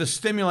supposed to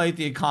stimulate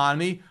the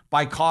economy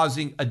by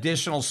causing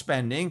additional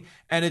spending,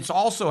 and it's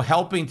also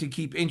helping to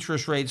keep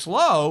interest rates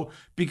low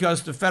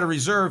because the Federal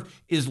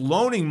Reserve is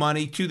loaning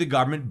money to the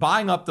government,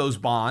 buying up those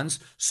bonds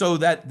so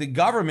that the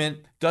government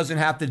doesn't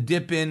have to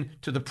dip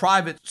into the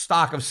private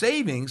stock of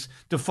savings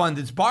to fund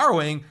its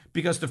borrowing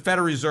because the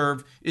Federal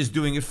Reserve is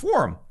doing it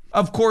for them.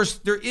 Of course,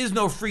 there is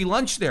no free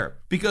lunch there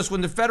because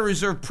when the Federal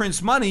Reserve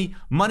prints money,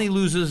 money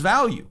loses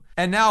value.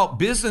 And now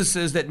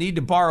businesses that need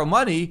to borrow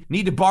money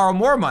need to borrow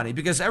more money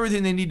because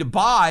everything they need to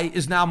buy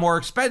is now more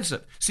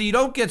expensive. So you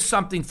don't get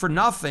something for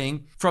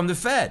nothing from the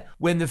Fed.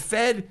 When the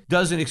Fed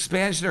does an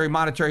expansionary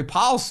monetary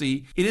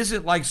policy, it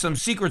isn't like some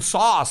secret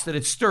sauce that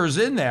it stirs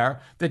in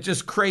there that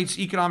just creates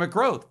economic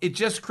growth. It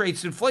just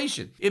creates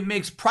inflation. It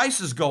makes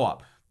prices go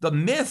up. The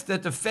myth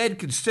that the Fed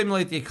could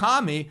stimulate the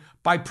economy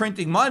by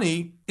printing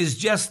money is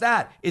just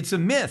that. It's a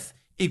myth.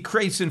 It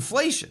creates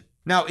inflation.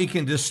 Now, it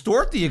can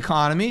distort the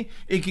economy.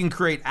 It can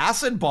create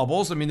asset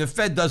bubbles. I mean, the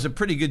Fed does a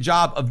pretty good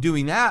job of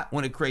doing that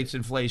when it creates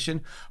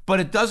inflation,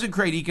 but it doesn't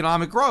create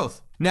economic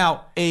growth.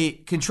 Now, a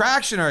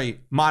contractionary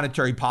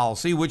monetary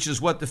policy, which is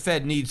what the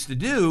Fed needs to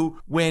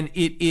do when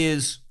it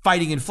is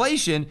fighting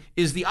inflation,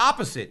 is the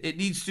opposite. It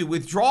needs to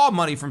withdraw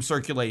money from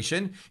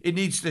circulation. It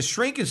needs to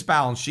shrink its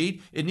balance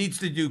sheet. It needs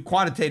to do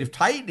quantitative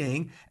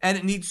tightening, and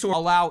it needs to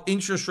allow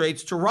interest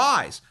rates to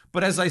rise.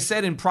 But as I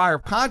said in prior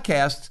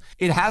podcasts,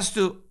 it has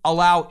to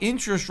allow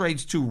interest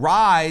rates to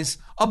rise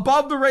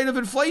above the rate of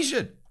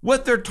inflation.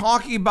 What they're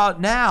talking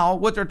about now,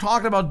 what they're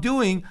talking about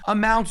doing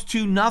amounts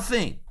to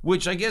nothing,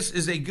 which I guess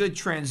is a good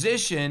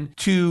transition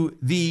to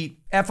the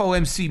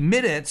FOMC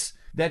minutes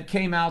that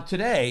came out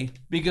today,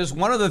 because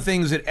one of the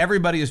things that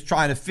everybody is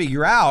trying to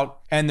figure out,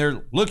 and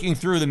they're looking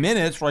through the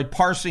minutes, like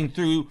parsing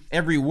through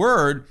every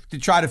word to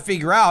try to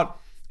figure out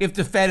if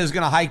the Fed is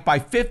going to hike by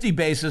 50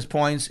 basis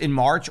points in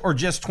March or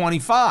just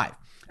 25.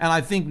 And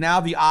I think now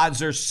the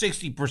odds are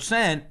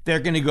 60% they're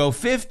going to go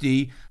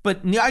 50,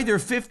 but neither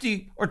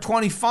 50 or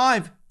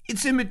 25,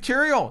 it's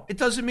immaterial. It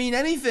doesn't mean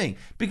anything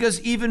because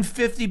even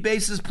 50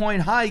 basis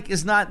point hike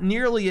is not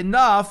nearly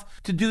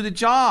enough to do the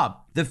job.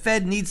 The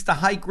Fed needs to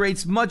hike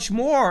rates much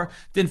more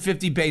than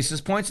 50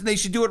 basis points, and they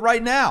should do it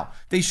right now.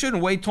 They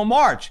shouldn't wait till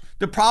March.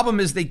 The problem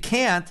is they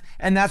can't,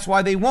 and that's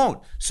why they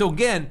won't. So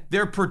again,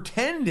 they're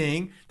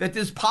pretending that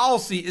this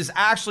policy is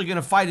actually going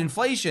to fight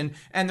inflation,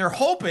 and they're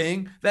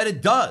hoping that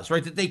it does,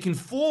 right? That they can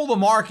fool the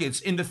markets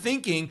into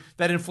thinking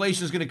that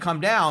inflation is going to come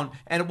down,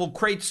 and it will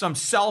create some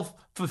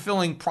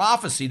self-fulfilling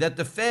prophecy that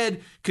the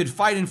Fed could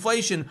fight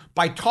inflation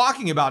by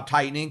talking about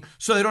tightening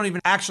so they don't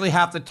even actually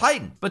have to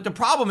tighten. But the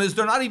problem is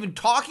they're not even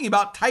talking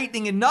about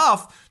tightening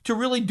enough to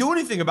really do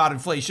anything about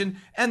inflation,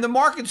 and the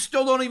markets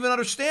still don't even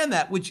understand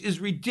that, which is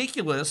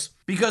ridiculous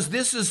because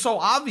this is so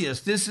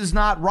obvious. This is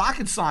not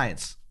rocket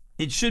science.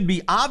 It should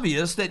be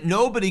obvious that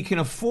nobody can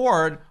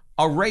afford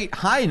a rate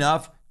high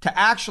enough to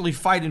actually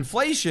fight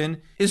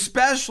inflation,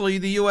 especially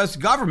the U.S.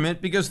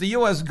 government, because the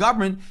U.S.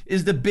 government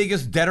is the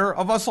biggest debtor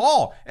of us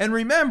all. And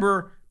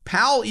remember,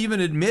 Powell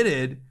even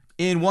admitted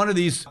in one of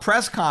these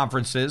press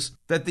conferences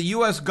that the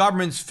U.S.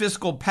 government's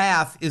fiscal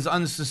path is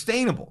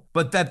unsustainable,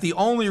 but that the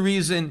only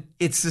reason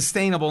it's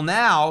sustainable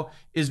now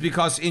is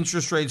because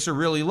interest rates are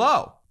really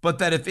low. But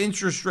that if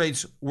interest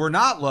rates were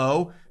not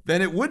low,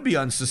 then it would be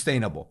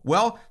unsustainable.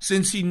 Well,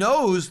 since he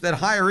knows that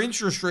higher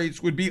interest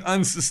rates would be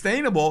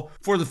unsustainable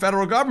for the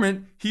federal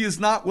government, he is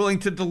not willing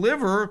to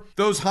deliver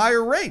those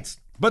higher rates.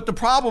 But the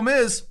problem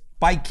is,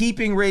 by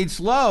keeping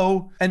rates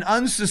low, an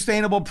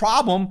unsustainable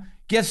problem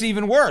gets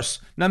even worse.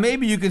 Now,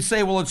 maybe you could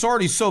say, well, it's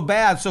already so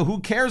bad, so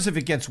who cares if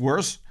it gets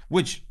worse?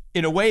 Which,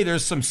 in a way,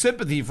 there's some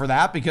sympathy for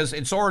that because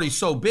it's already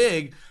so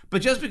big.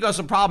 But just because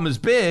a problem is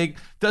big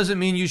doesn't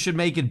mean you should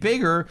make it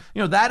bigger.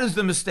 That is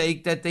the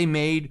mistake that they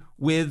made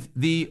with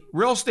the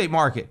real estate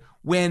market.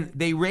 When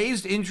they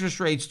raised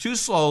interest rates too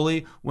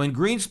slowly, when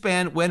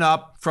Greenspan went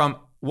up from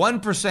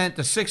 1%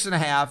 to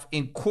 6.5%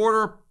 in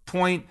quarter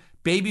point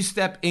baby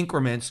step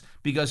increments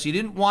because he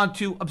didn't want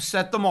to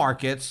upset the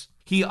markets,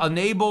 he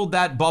enabled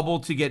that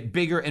bubble to get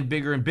bigger and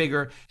bigger and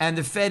bigger. And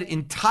the Fed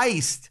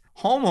enticed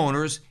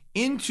homeowners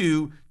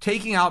into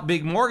taking out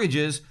big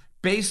mortgages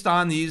based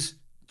on these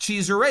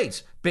teaser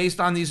rates, based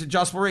on these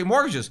adjustable rate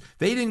mortgages.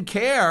 They didn't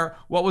care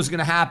what was going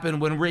to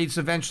happen when rates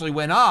eventually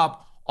went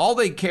up. All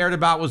they cared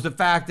about was the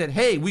fact that,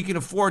 hey, we can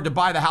afford to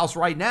buy the house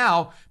right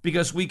now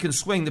because we can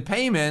swing the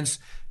payments.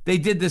 They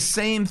did the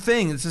same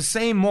thing. It's the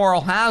same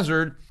moral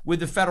hazard with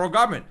the federal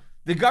government.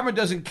 The government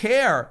doesn't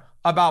care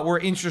about where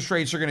interest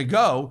rates are going to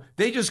go.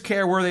 They just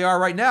care where they are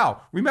right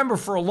now. Remember,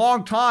 for a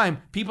long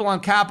time, people on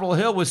Capitol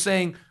Hill was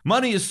saying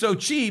money is so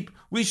cheap,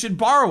 we should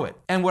borrow it.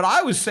 And what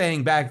I was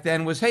saying back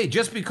then was, hey,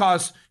 just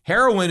because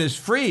heroin is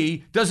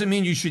free doesn't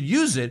mean you should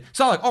use it. It's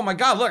not like, oh my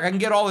God, look, I can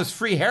get all this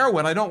free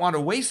heroin. I don't want to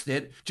waste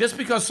it. Just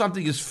because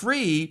something is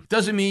free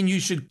doesn't mean you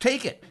should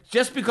take it.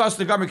 Just because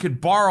the government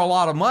could borrow a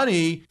lot of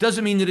money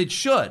doesn't mean that it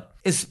should,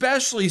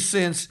 especially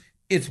since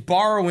it's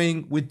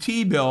borrowing with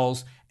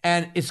T-bills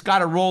and it's got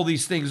to roll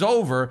these things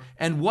over.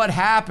 And what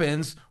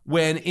happens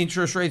when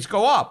interest rates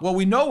go up? Well,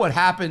 we know what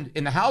happened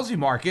in the housing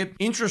market.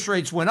 Interest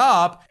rates went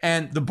up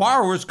and the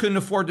borrowers couldn't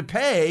afford to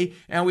pay,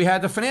 and we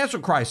had the financial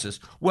crisis.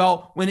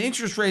 Well, when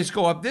interest rates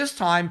go up this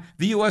time,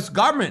 the U.S.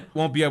 government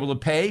won't be able to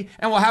pay,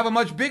 and we'll have a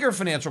much bigger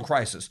financial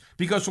crisis.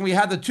 Because when we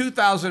had the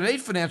 2008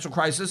 financial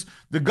crisis,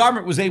 the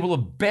government was able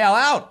to bail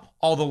out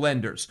all the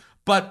lenders.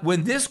 But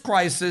when this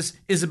crisis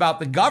is about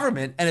the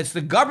government and it's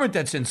the government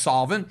that's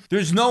insolvent,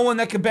 there's no one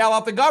that can bail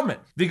out the government.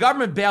 The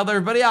government bailed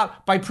everybody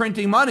out by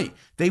printing money.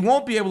 They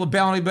won't be able to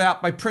bail anybody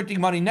out by printing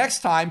money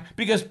next time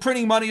because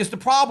printing money is the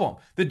problem.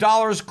 The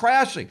dollar is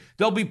crashing.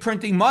 They'll be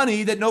printing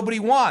money that nobody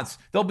wants.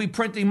 They'll be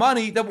printing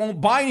money that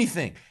won't buy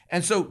anything.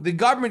 And so the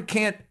government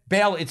can't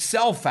bail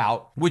itself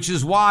out, which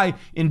is why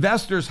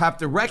investors have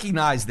to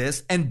recognize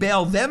this and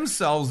bail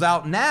themselves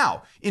out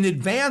now in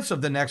advance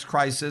of the next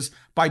crisis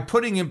by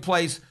putting in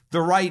place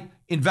the right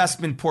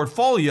investment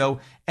portfolio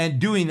and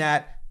doing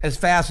that as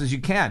fast as you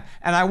can.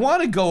 And I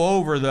want to go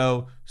over,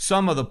 though,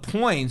 some of the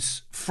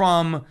points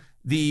from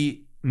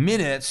the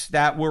minutes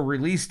that were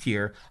released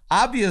here.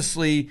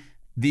 Obviously,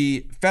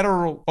 the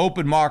Federal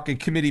Open Market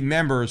Committee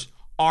members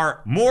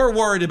are more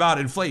worried about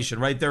inflation,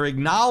 right? They're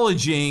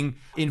acknowledging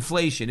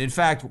inflation. In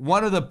fact,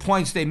 one of the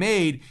points they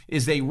made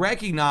is they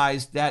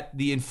recognized that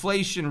the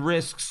inflation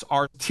risks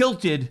are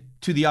tilted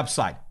to the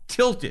upside,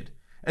 tilted,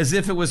 as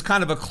if it was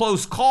kind of a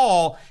close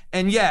call.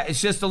 And yeah,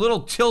 it's just a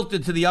little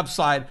tilted to the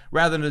upside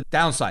rather than the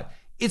downside.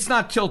 It's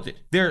not tilted.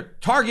 Their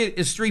target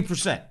is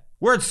 3%.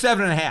 We're at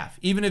 7.5%,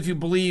 even if you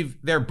believe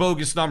they're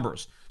bogus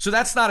numbers. So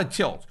that's not a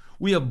tilt.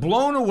 We have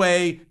blown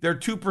away their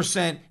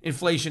 2%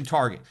 inflation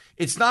target.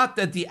 It's not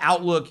that the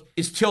outlook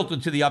is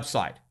tilted to the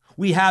upside.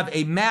 We have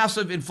a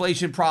massive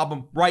inflation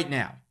problem right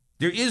now.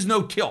 There is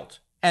no tilt.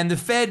 And the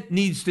Fed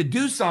needs to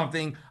do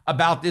something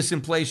about this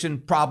inflation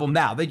problem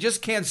now. They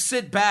just can't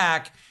sit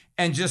back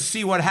and just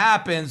see what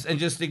happens and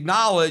just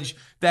acknowledge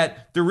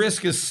that the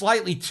risk is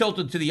slightly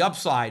tilted to the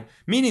upside,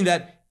 meaning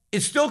that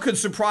it still could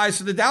surprise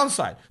to the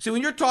downside. See,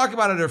 when you're talking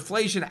about an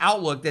inflation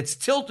outlook that's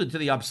tilted to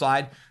the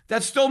upside,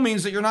 that still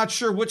means that you're not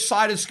sure which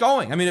side it's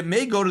going. I mean, it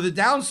may go to the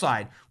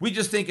downside. We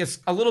just think it's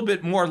a little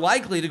bit more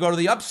likely to go to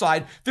the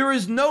upside. There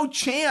is no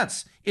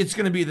chance it's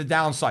going to be the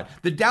downside.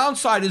 The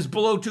downside is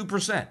below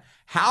 2%.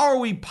 How are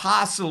we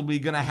possibly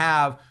going to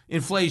have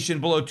inflation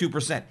below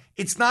 2%?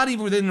 It's not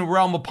even within the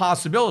realm of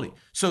possibility.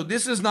 So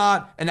this is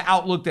not an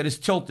outlook that is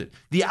tilted.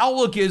 The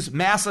outlook is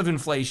massive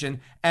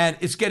inflation, and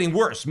it's getting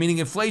worse, meaning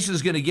inflation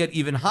is going to get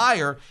even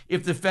higher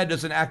if the Fed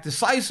doesn't act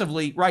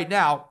decisively right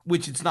now,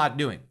 which it's not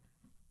doing.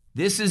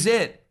 This is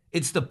it.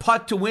 It's the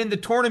putt to win the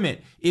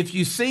tournament. If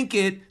you sink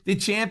it, the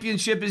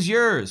championship is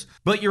yours,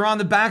 but you're on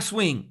the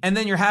backswing and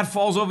then your hat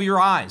falls over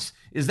your eyes.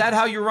 Is that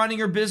how you're running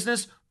your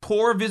business?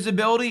 Poor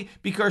visibility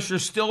because you're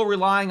still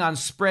relying on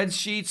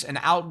spreadsheets and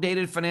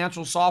outdated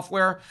financial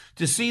software?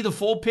 To see the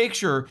full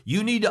picture,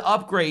 you need to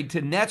upgrade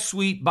to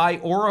NetSuite by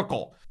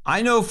Oracle.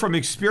 I know from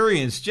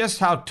experience just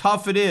how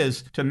tough it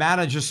is to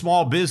manage a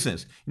small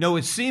business.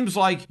 It seems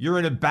like you're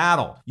in a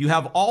battle. You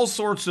have all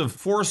sorts of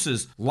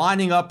forces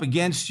lining up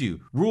against you.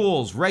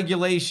 Rules,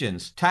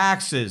 regulations,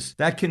 taxes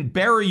that can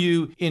bury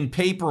you in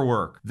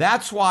paperwork.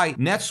 That's why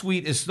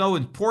NetSuite is so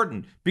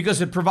important,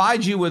 because it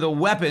provides you with a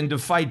weapon to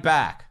fight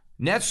back.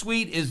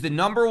 NetSuite is the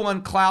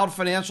 #1 cloud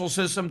financial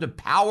system to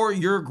power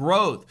your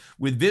growth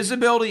with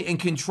visibility and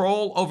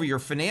control over your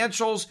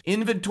financials,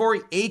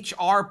 inventory,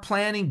 HR,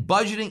 planning,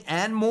 budgeting,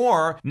 and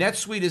more.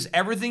 NetSuite is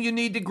everything you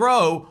need to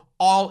grow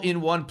all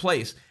in one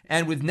place.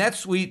 And with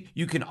NetSuite,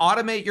 you can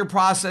automate your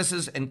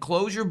processes and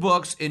close your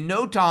books in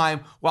no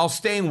time while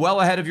staying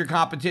well ahead of your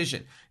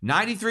competition.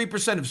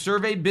 93% of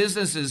surveyed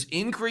businesses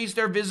increase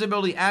their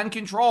visibility and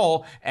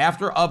control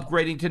after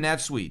upgrading to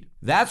NetSuite.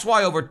 That's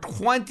why over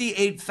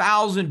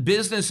 28,000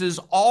 businesses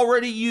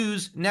already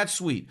use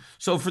NetSuite.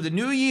 So for the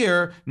new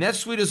year,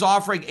 NetSuite is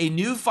offering a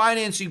new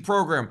financing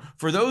program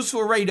for those who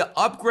are ready to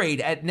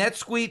upgrade at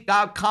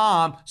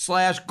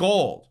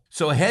netsuite.com/gold.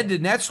 So head to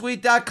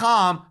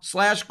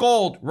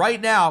netsuite.com/gold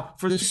right now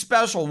for this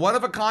special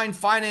one-of-a-kind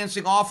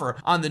financing offer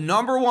on the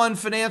 #1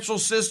 financial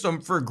system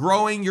for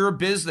growing your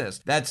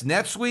business. That's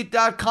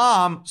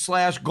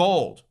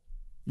netsuite.com/gold.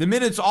 The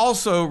minutes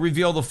also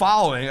reveal the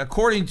following.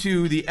 According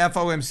to the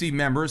FOMC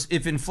members,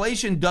 if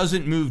inflation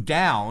doesn't move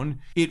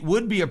down, it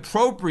would be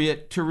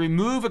appropriate to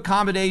remove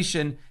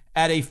accommodation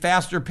at a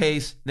faster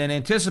pace than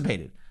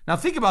anticipated. Now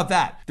think about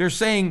that. They're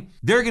saying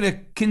they're going to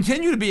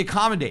continue to be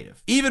accommodative,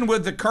 even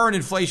with the current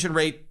inflation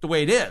rate the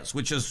way it is,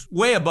 which is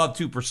way above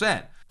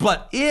 2%.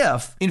 But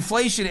if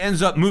inflation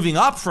ends up moving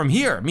up from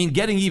here,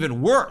 getting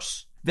even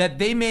worse, that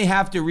they may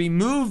have to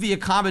remove the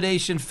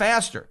accommodation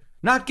faster,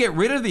 not get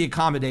rid of the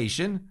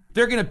accommodation.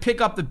 They're going to pick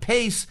up the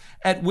pace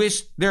at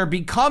which they're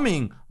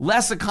becoming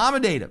less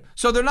accommodative.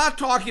 So they're not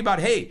talking about,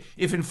 hey,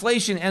 if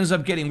inflation ends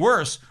up getting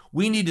worse,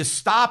 we need to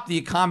stop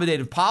the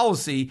accommodative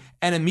policy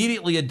and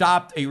immediately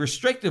adopt a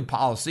restrictive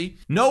policy.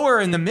 Nowhere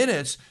in the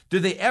minutes do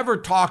they ever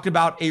talk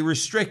about a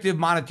restrictive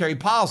monetary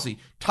policy,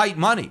 tight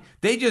money.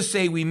 They just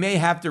say we may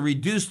have to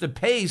reduce the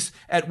pace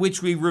at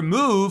which we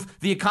remove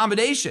the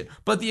accommodation.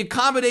 But the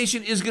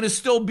accommodation is going to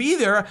still be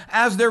there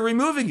as they're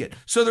removing it.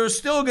 So they're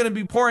still going to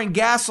be pouring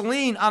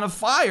gasoline on a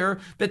fire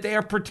that they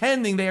are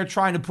pretending they are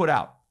trying to put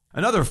out.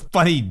 Another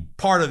funny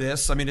part of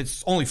this,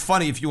 it's only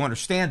funny if you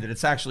understand it,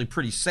 it's actually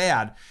pretty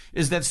sad,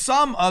 is that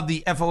some of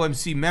the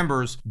FOMC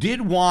members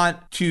did want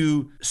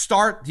to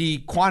start the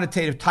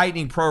quantitative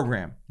tightening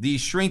program, the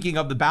shrinking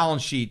of the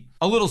balance sheet,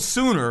 a little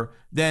sooner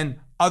than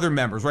other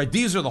members, right?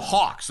 These are the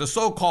hawks. The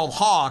so-called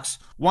hawks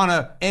want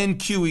to end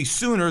QE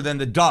sooner than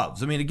the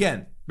doves.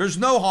 Again, there's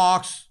no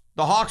hawks.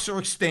 The hawks are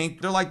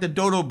extinct. They're like the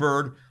dodo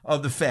bird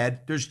of the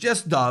Fed. There's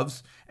just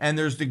doves, and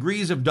there's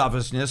degrees of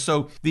dovishness.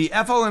 So the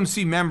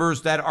FOMC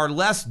members that are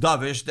less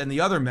dovish than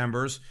the other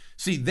members,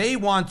 see, they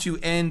want to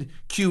end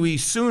QE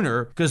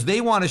sooner because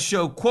they want to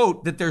show,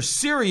 quote, that they're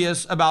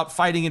serious about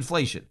fighting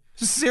inflation.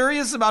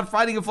 Serious about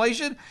fighting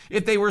inflation?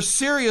 If they were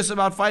serious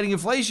about fighting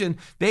inflation,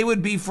 they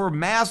would be for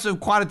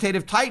massive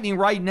quantitative tightening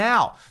right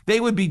now.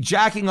 They would be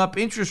jacking up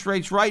interest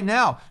rates right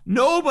now.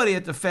 Nobody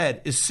at the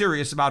Fed is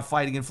serious about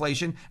fighting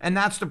inflation, and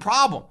that's the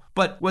problem.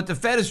 But what the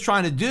Fed is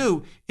trying to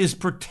do is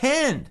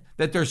pretend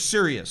that they're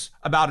serious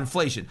about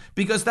inflation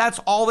because that's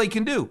all they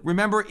can do.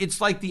 Remember, it's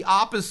like the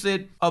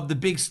opposite of the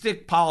big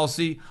stick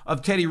policy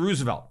of Teddy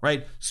Roosevelt,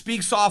 right?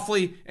 Speak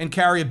softly and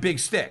carry a big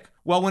stick.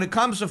 Well, when it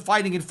comes to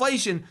fighting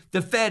inflation,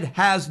 the Fed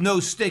has no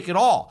stick at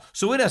all.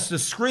 So it has to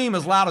scream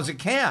as loud as it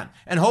can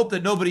and hope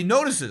that nobody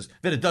notices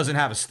that it doesn't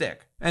have a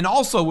stick. And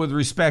also with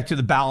respect to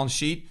the balance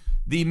sheet,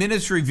 the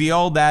minutes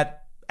reveal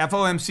that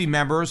FOMC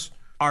members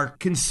are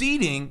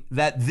conceding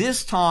that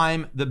this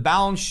time the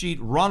balance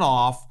sheet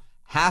runoff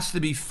has to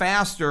be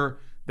faster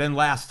than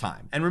last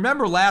time. And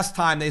remember, last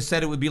time they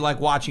said it would be like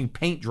watching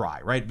paint dry,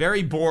 right?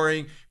 Very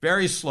boring,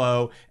 very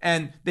slow.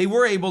 And they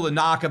were able to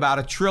knock about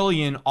 $1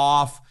 trillion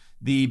off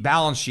the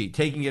balance sheet,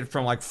 taking it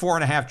from like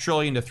 $4.5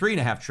 trillion to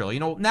 $3.5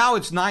 trillion. Now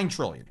it's $9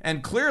 trillion.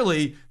 And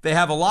clearly they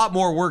have a lot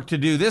more work to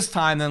do this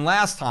time than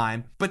last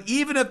time. But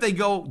even if they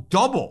go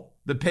double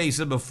the pace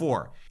of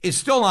before, it's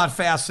still not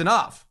fast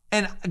enough.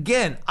 And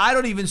again, I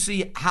don't even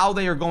see how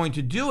they are going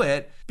to do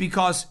it,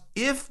 because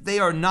if they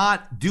are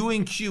not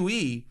doing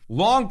QE,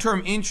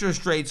 long-term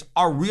interest rates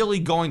are really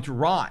going to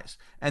rise.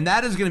 And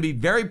that is going to be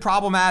very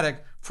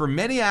problematic for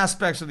many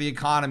aspects of the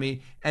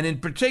economy, and in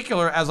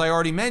particular, as I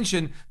already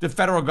mentioned, the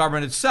federal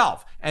government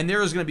itself. And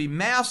there is going to be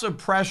massive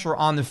pressure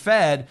on the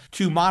Fed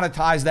to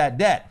monetize that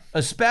debt,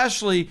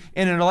 especially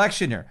in an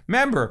election year.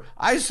 Remember,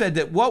 I said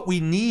that what we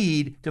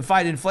need to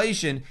fight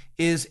inflation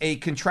is a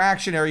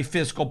contractionary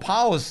fiscal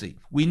policy.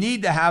 We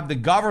need to have the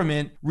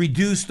government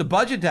reduce the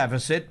budget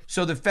deficit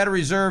so the Federal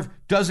Reserve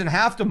doesn't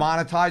have to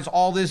monetize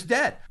all this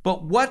debt.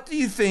 But what do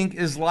you think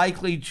is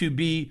likely to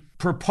be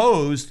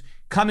proposed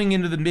coming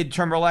into the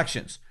midterm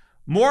elections?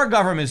 More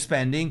government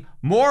spending,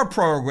 more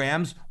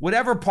programs,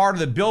 whatever part of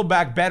the Build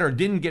Back Better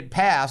didn't get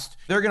passed,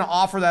 they're going to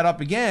offer that up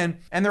again.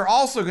 And they're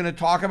also going to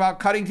talk about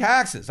cutting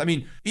taxes. I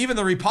mean, even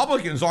the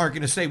Republicans aren't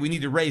going to say we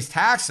need to raise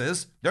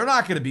taxes. They're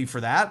not going to be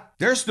for that.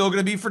 They're still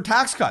going to be for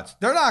tax cuts.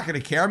 They're not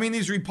going to care. I mean,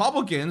 these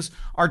Republicans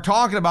are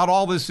talking about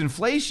all this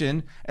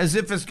inflation as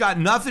if it's got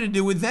nothing to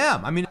do with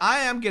them. I mean, I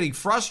am getting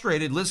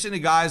frustrated listening to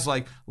guys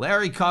like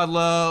Larry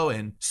Kudlow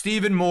and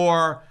Stephen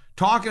Moore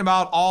talking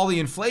about all the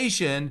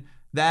inflation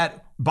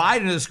that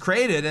Biden has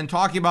created and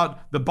talking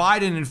about the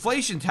Biden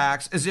inflation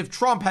tax as if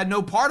Trump had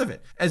no part of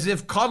it, as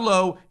if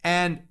Kudlow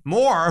and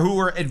Moore, who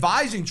were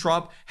advising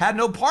Trump, had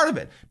no part of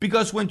it.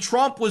 Because when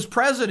Trump was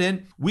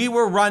president, we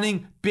were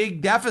running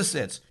big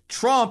deficits.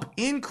 Trump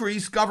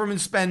increased government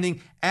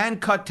spending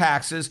and cut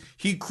taxes.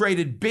 He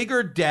created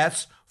bigger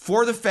debts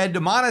for the Fed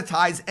to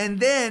monetize, and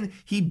then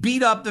he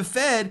beat up the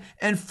Fed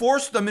and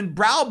forced them and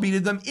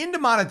browbeated them into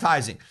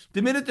monetizing.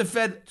 The minute the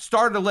Fed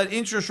started to let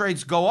interest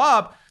rates go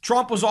up,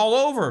 Trump was all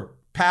over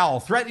Powell,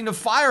 threatening to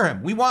fire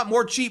him. We want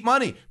more cheap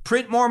money,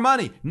 print more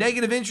money,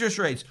 negative interest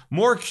rates,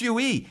 more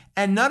QE.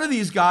 And none of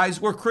these guys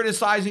were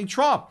criticizing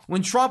Trump.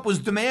 When Trump was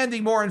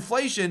demanding more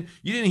inflation,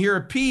 you didn't hear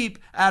a peep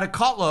out of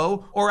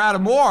Kudlow or out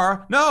of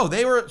Moore. No,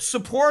 they were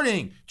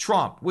supporting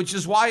Trump, which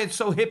is why it's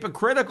so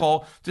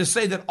hypocritical to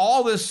say that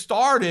all this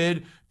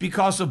started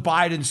because of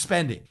Biden's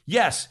spending.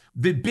 Yes,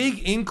 the big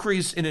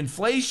increase in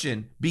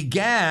inflation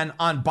began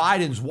on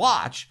Biden's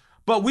watch,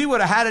 but we would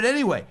have had it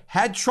anyway.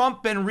 Had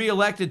Trump been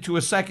reelected to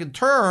a second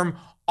term,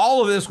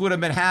 all of this would have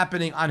been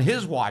happening on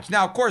his watch.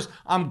 Now, of course,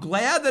 I'm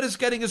glad that it's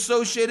getting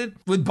associated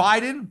with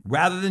Biden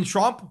rather than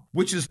Trump,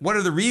 which is one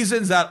of the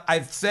reasons that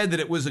I've said that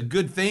it was a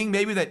good thing,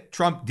 maybe that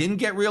Trump didn't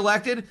get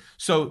reelected,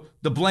 so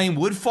the blame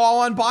would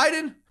fall on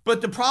Biden.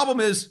 But the problem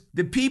is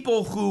the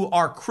people who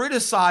are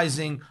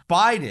criticizing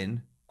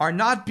Biden are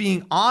not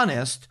being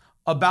honest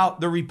about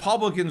the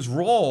Republicans'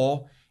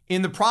 role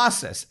in the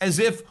process, as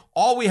if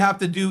all we have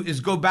to do is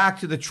go back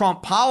to the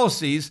Trump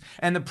policies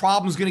and the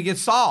problem's going to get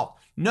solved.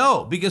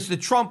 No, because the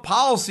Trump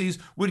policies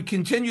would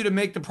continue to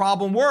make the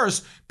problem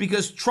worse,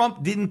 because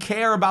Trump didn't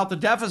care about the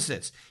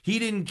deficits. He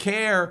didn't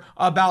care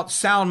about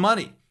sound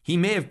money. He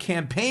may have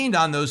campaigned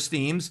on those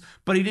themes,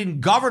 but he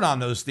didn't govern on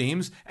those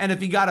themes. And if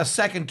he got a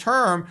second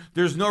term,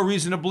 there's no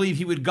reason to believe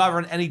he would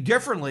govern any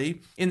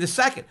differently in the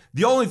second.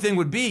 The only thing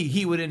would be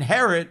he would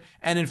inherit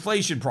an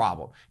inflation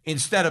problem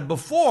instead of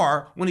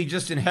before, when he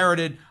just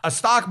inherited a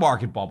stock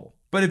market bubble.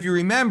 But if you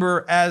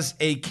remember, as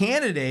a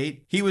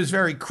candidate, he was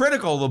very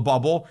critical of the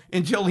bubble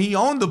until he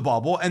owned the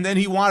bubble, and then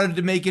he wanted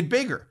to make it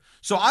bigger.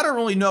 So I don't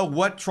really know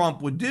what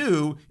Trump would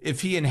do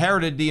if he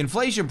inherited the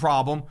inflation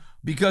problem,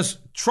 because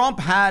Trump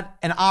had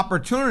an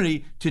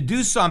opportunity to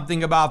do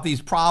something about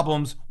these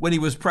problems when he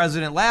was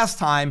president last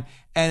time,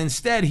 and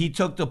instead he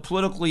took the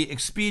politically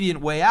expedient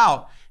way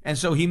out. And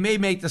so he may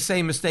make the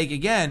same mistake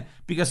again,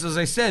 because as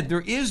I said,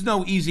 there is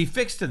no easy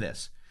fix to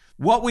this.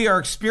 What we are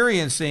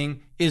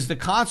experiencing is the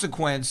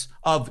consequence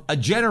of a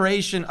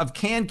generation of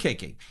can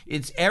kicking.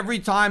 It's every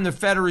time the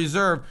Federal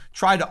Reserve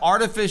tried to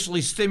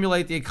artificially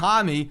stimulate the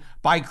economy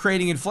by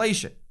creating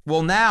inflation.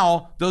 Well,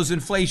 now those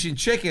inflation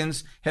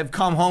chickens have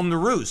come home to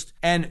roost,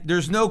 and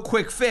there's no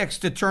quick fix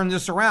to turn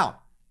this around.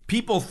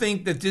 People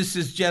think that this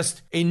is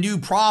just a new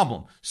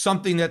problem,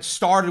 something that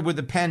started with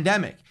the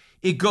pandemic.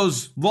 It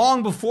goes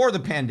long before the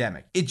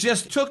pandemic. It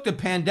just took the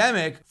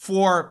pandemic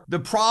for the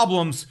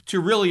problems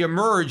to really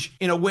emerge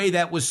in a way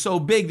that was so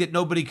big that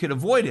nobody could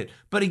avoid it.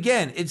 But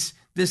again, it's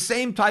the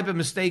same type of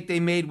mistake they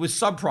made with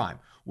subprime.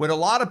 When a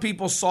lot of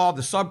people saw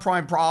the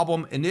subprime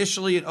problem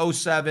initially in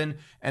 2007,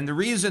 and the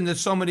reason that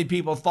so many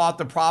people thought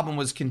the problem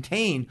was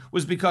contained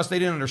was because they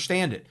didn't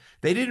understand it.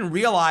 They didn't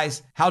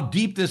realize how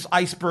deep this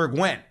iceberg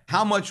went,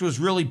 how much was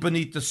really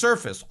beneath the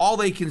surface. All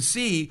they can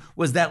see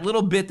was that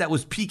little bit that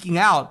was peeking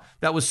out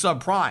that was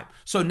subprime.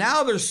 So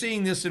now they're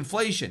seeing this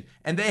inflation,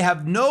 and they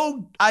have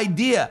no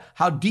idea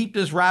how deep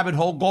this rabbit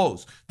hole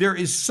goes. There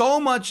is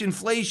so much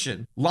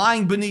inflation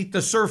lying beneath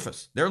the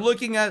surface. They're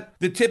looking at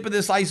the tip of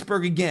this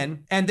iceberg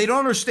again, and they don't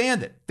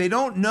understand it. They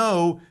don't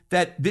know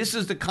that this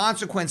is the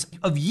consequence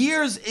of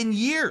years and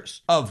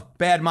years of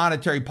bad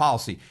monetary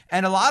policy.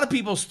 And a lot of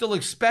people still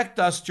expect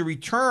us to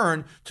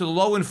return to the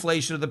low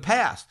inflation of the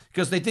past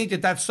because they think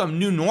that that's some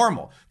new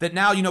normal, that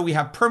now, we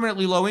have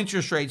permanently low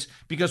interest rates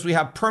because we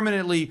have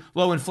permanently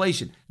low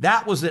inflation.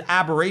 That was an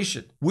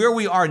aberration. Where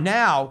we are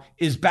now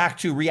is back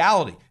to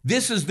reality.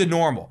 This is the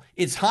normal.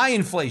 It's high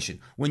inflation.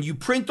 When you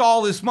print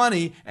all this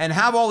money and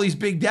have all these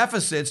big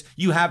deficits,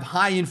 you have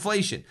high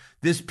inflation.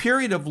 This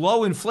period of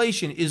low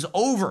inflation is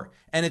over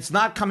and it's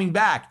not coming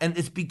back. And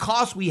it's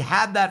because we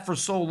had that for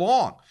so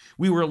long.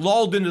 We were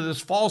lulled into this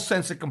false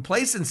sense of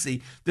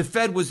complacency. The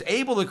Fed was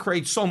able to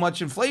create so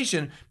much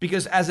inflation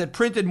because as it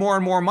printed more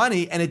and more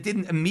money and it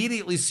didn't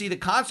immediately see the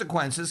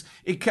consequences,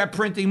 it kept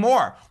printing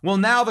more. Well,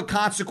 now the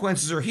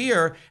consequences are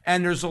here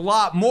and there's a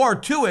lot more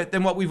to it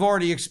than what we've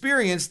already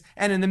experienced.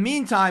 And in the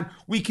meantime,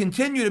 we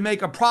continue to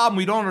make a problem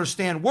we don't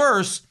understand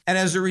worse. And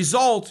as a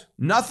result,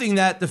 nothing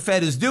that the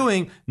Fed is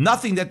doing,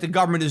 nothing that the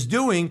government is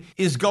doing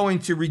is going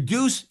to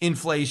reduce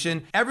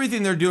inflation.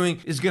 Everything they're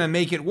doing is going to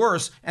make it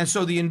worse. And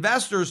so the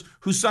investors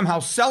who somehow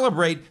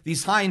celebrate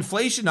these high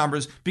inflation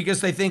numbers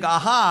because they think,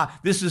 aha,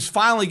 this is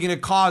finally going to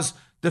cause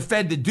the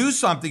Fed to do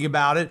something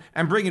about it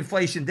and bring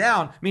inflation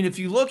down. I mean, if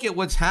you look at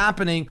what's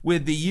happening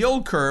with the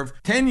yield curve,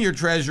 10-year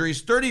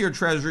treasuries, 30-year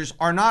treasuries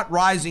are not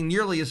rising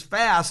nearly as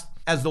fast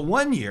as the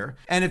 1 year.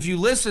 And if you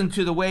listen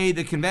to the way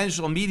the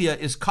conventional media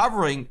is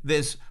covering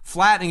this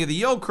flattening of the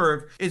yield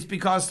curve, it's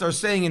because they're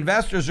saying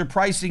investors are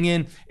pricing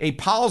in a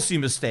policy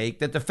mistake,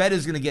 that the Fed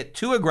is going to get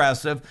too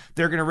aggressive.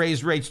 They're going to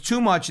raise rates too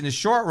much in the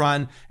short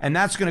run, and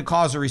that's going to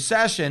cause a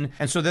recession.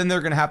 And so then they're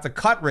going to have to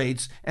cut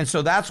rates. And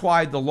so that's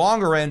why the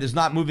longer end is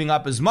not moving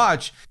up as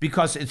much,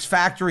 because it's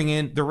factoring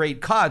in the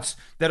rate cuts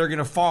that are going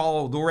to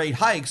follow the rate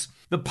hikes.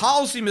 The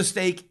policy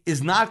mistake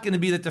is not going to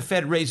be that the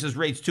Fed raises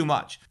rates too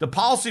much. The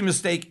policy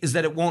mistake is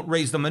that it won't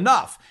raise them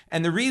enough.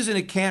 And the reason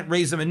it can't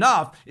raise them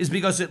enough is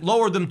because it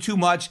lowered them too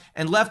much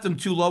and left them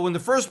too low in the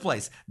first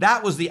place.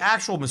 That was the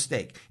actual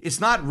mistake. It's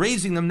not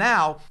raising them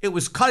now. It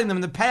was cutting them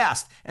in the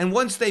past. And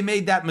once they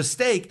made that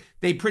mistake,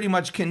 they pretty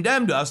much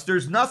condemned us.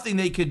 There's nothing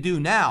they could do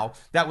now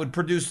that would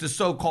produce the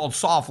so-called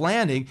soft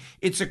landing.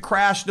 It's a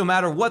crash no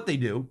matter what they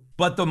do.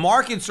 But the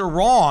markets are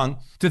wrong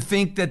to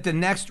think that the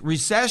next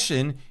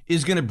recession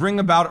is going to bring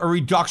about a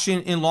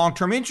reduction in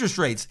long-term interest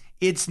rates.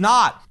 It's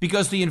not,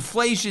 because the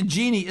inflation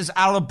genie is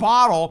out of the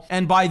bottle,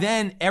 and by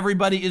then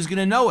everybody is going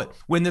to know it.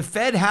 When the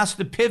Fed has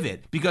to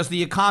pivot because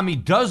the economy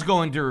does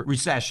go into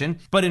recession,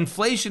 but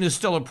inflation is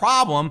still a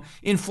problem,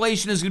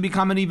 inflation is going to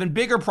become an even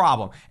bigger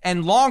problem.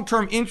 And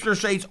long-term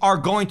interest rates are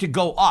going to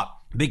go up.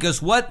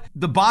 Because what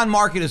the bond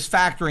market is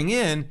factoring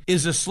in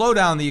is a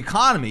slowdown in the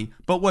economy,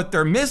 but what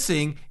they're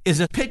missing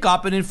is a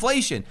pickup in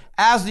inflation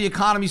as the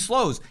economy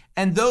slows.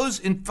 And those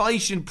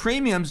inflation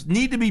premiums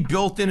need to be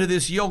built into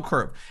this yield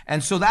curve.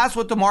 And so that's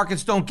what the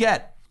markets don't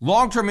get.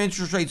 Long-term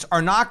interest rates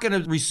are not going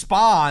to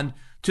respond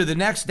to the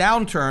next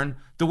downturn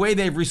the way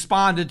they've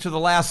responded to the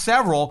last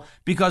several,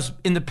 because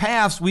in the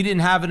past we didn't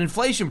have an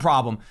inflation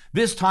problem.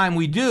 This time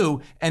we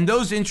do, and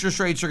those interest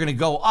rates are going to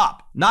go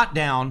up, not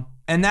down.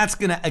 And that's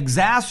going to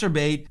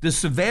exacerbate the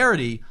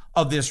severity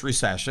of this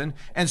recession.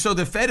 And so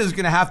the Fed is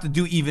going to have to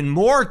do even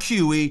more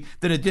QE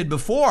than it did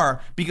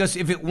before, because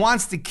if it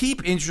wants to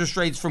keep interest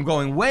rates from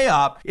going way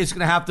up, it's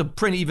going to have to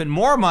print even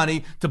more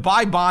money to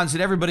buy bonds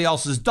that everybody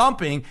else is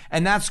dumping.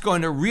 And that's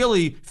going to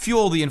really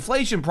fuel the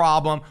inflation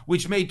problem,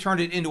 which may turn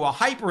it into a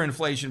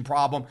hyperinflation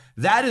problem.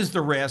 That is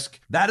the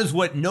risk. That is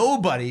what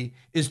nobody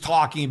is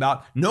talking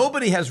about.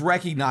 Nobody has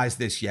recognized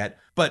this yet.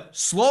 But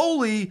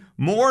slowly,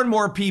 more and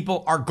more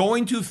people are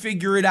going to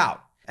figure it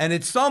out. And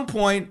at some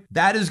point,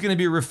 that is going to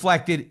be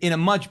reflected in a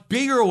much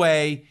bigger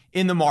way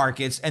in the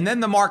markets. And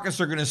then the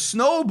markets are going to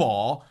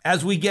snowball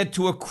as we get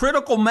to a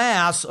critical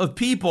mass of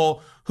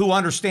people who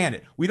understand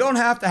it. We don't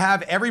have to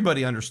have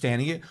everybody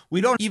understanding it. We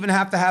don't even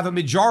have to have a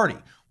majority.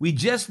 We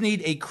just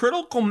need a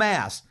critical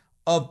mass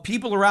of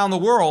people around the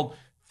world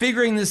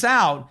figuring this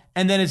out,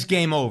 and then it's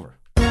game over.